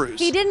 It's a bruise.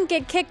 He didn't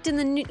get kicked in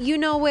the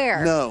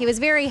you-know-where. No. He was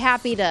very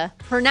happy to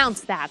pronounce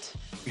that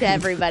to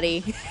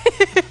everybody.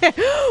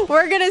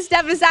 We're going to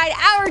step aside.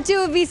 Hour 2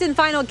 of VSiN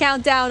Final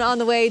Countdown on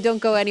the way. Don't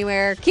go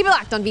anywhere. Keep it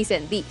locked on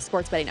VSiN, the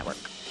Sports Betting Network.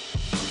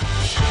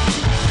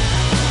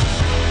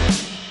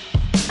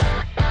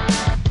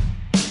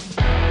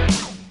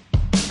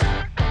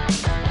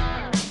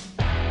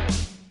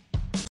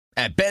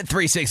 At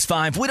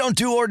Bet365, we don't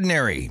do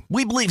ordinary.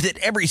 We believe that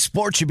every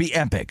sport should be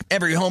epic.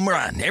 Every home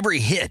run, every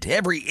hit,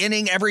 every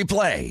inning, every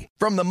play.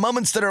 From the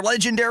moments that are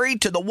legendary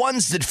to the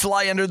ones that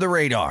fly under the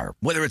radar.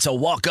 Whether it's a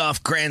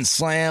walk-off grand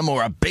slam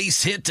or a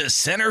base hit to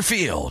center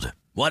field.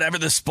 Whatever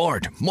the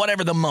sport,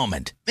 whatever the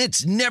moment.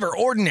 It's never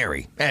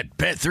ordinary at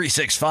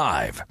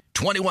Bet365.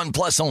 21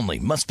 plus only.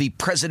 Must be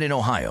present in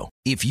Ohio.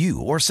 If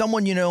you or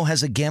someone you know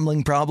has a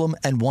gambling problem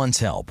and wants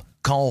help,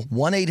 call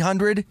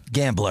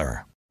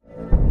 1-800-GAMBLER.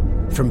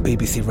 From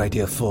BBC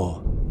Radio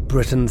 4,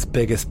 Britain's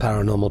biggest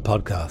paranormal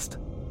podcast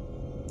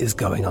is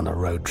going on a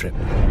road trip.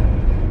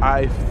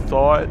 I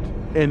thought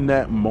in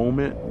that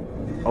moment,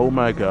 oh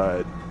my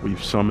God,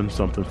 we've summoned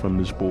something from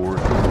this board.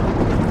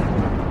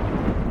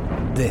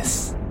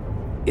 This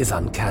is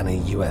Uncanny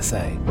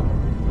USA.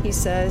 He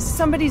says,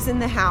 somebody's in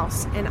the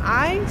house, and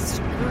I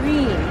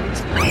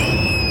screamed.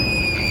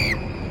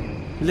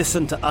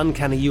 Listen to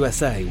Uncanny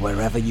USA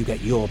wherever you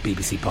get your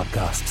BBC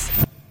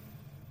podcasts,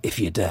 if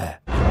you dare.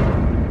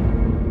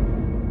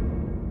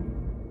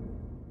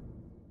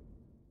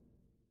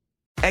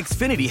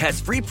 Xfinity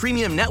has free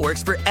premium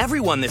networks for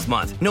everyone this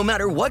month, no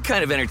matter what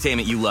kind of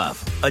entertainment you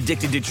love.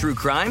 Addicted to true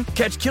crime?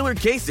 Catch killer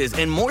cases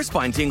and more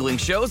spine-tingling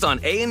shows on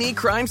A&E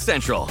Crime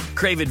Central.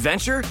 Crave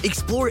adventure?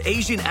 Explore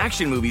Asian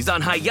action movies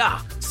on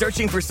Hi-YAH.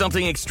 Searching for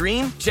something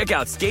extreme? Check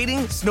out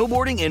skating,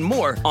 snowboarding, and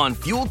more on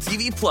Fuel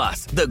TV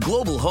Plus, the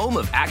global home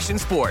of action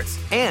sports.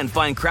 And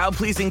find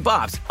crowd-pleasing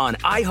bops on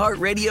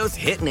iHeartRadio's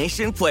Hit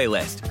Nation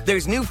playlist.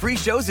 There's new free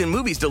shows and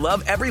movies to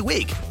love every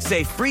week.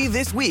 Say free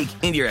this week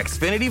in your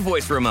Xfinity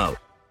voice remote.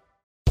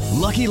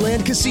 Lucky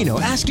Land Casino,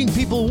 asking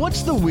people,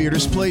 what's the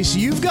weirdest place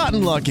you've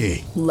gotten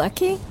lucky?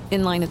 Lucky?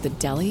 In line at the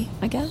deli,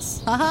 I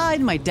guess? Aha,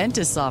 in my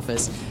dentist's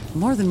office.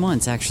 More than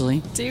once,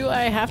 actually. Do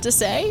I have to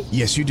say?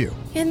 Yes, you do.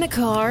 In the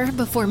car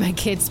before my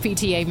kids'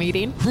 PTA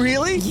meeting.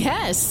 Really?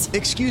 Yes.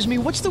 Excuse me,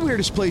 what's the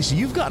weirdest place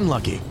you've gotten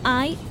lucky?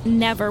 I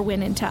never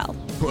win and tell.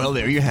 Well,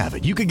 there you have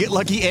it. You can get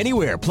lucky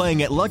anywhere,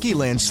 playing at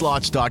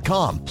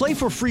LuckyLandSlots.com. Play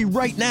for free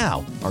right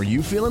now. Are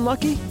you feeling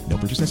lucky? No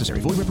purchase necessary.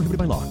 Void where prohibited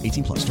by law.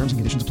 18 plus. Terms and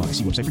conditions apply.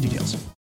 See website for details.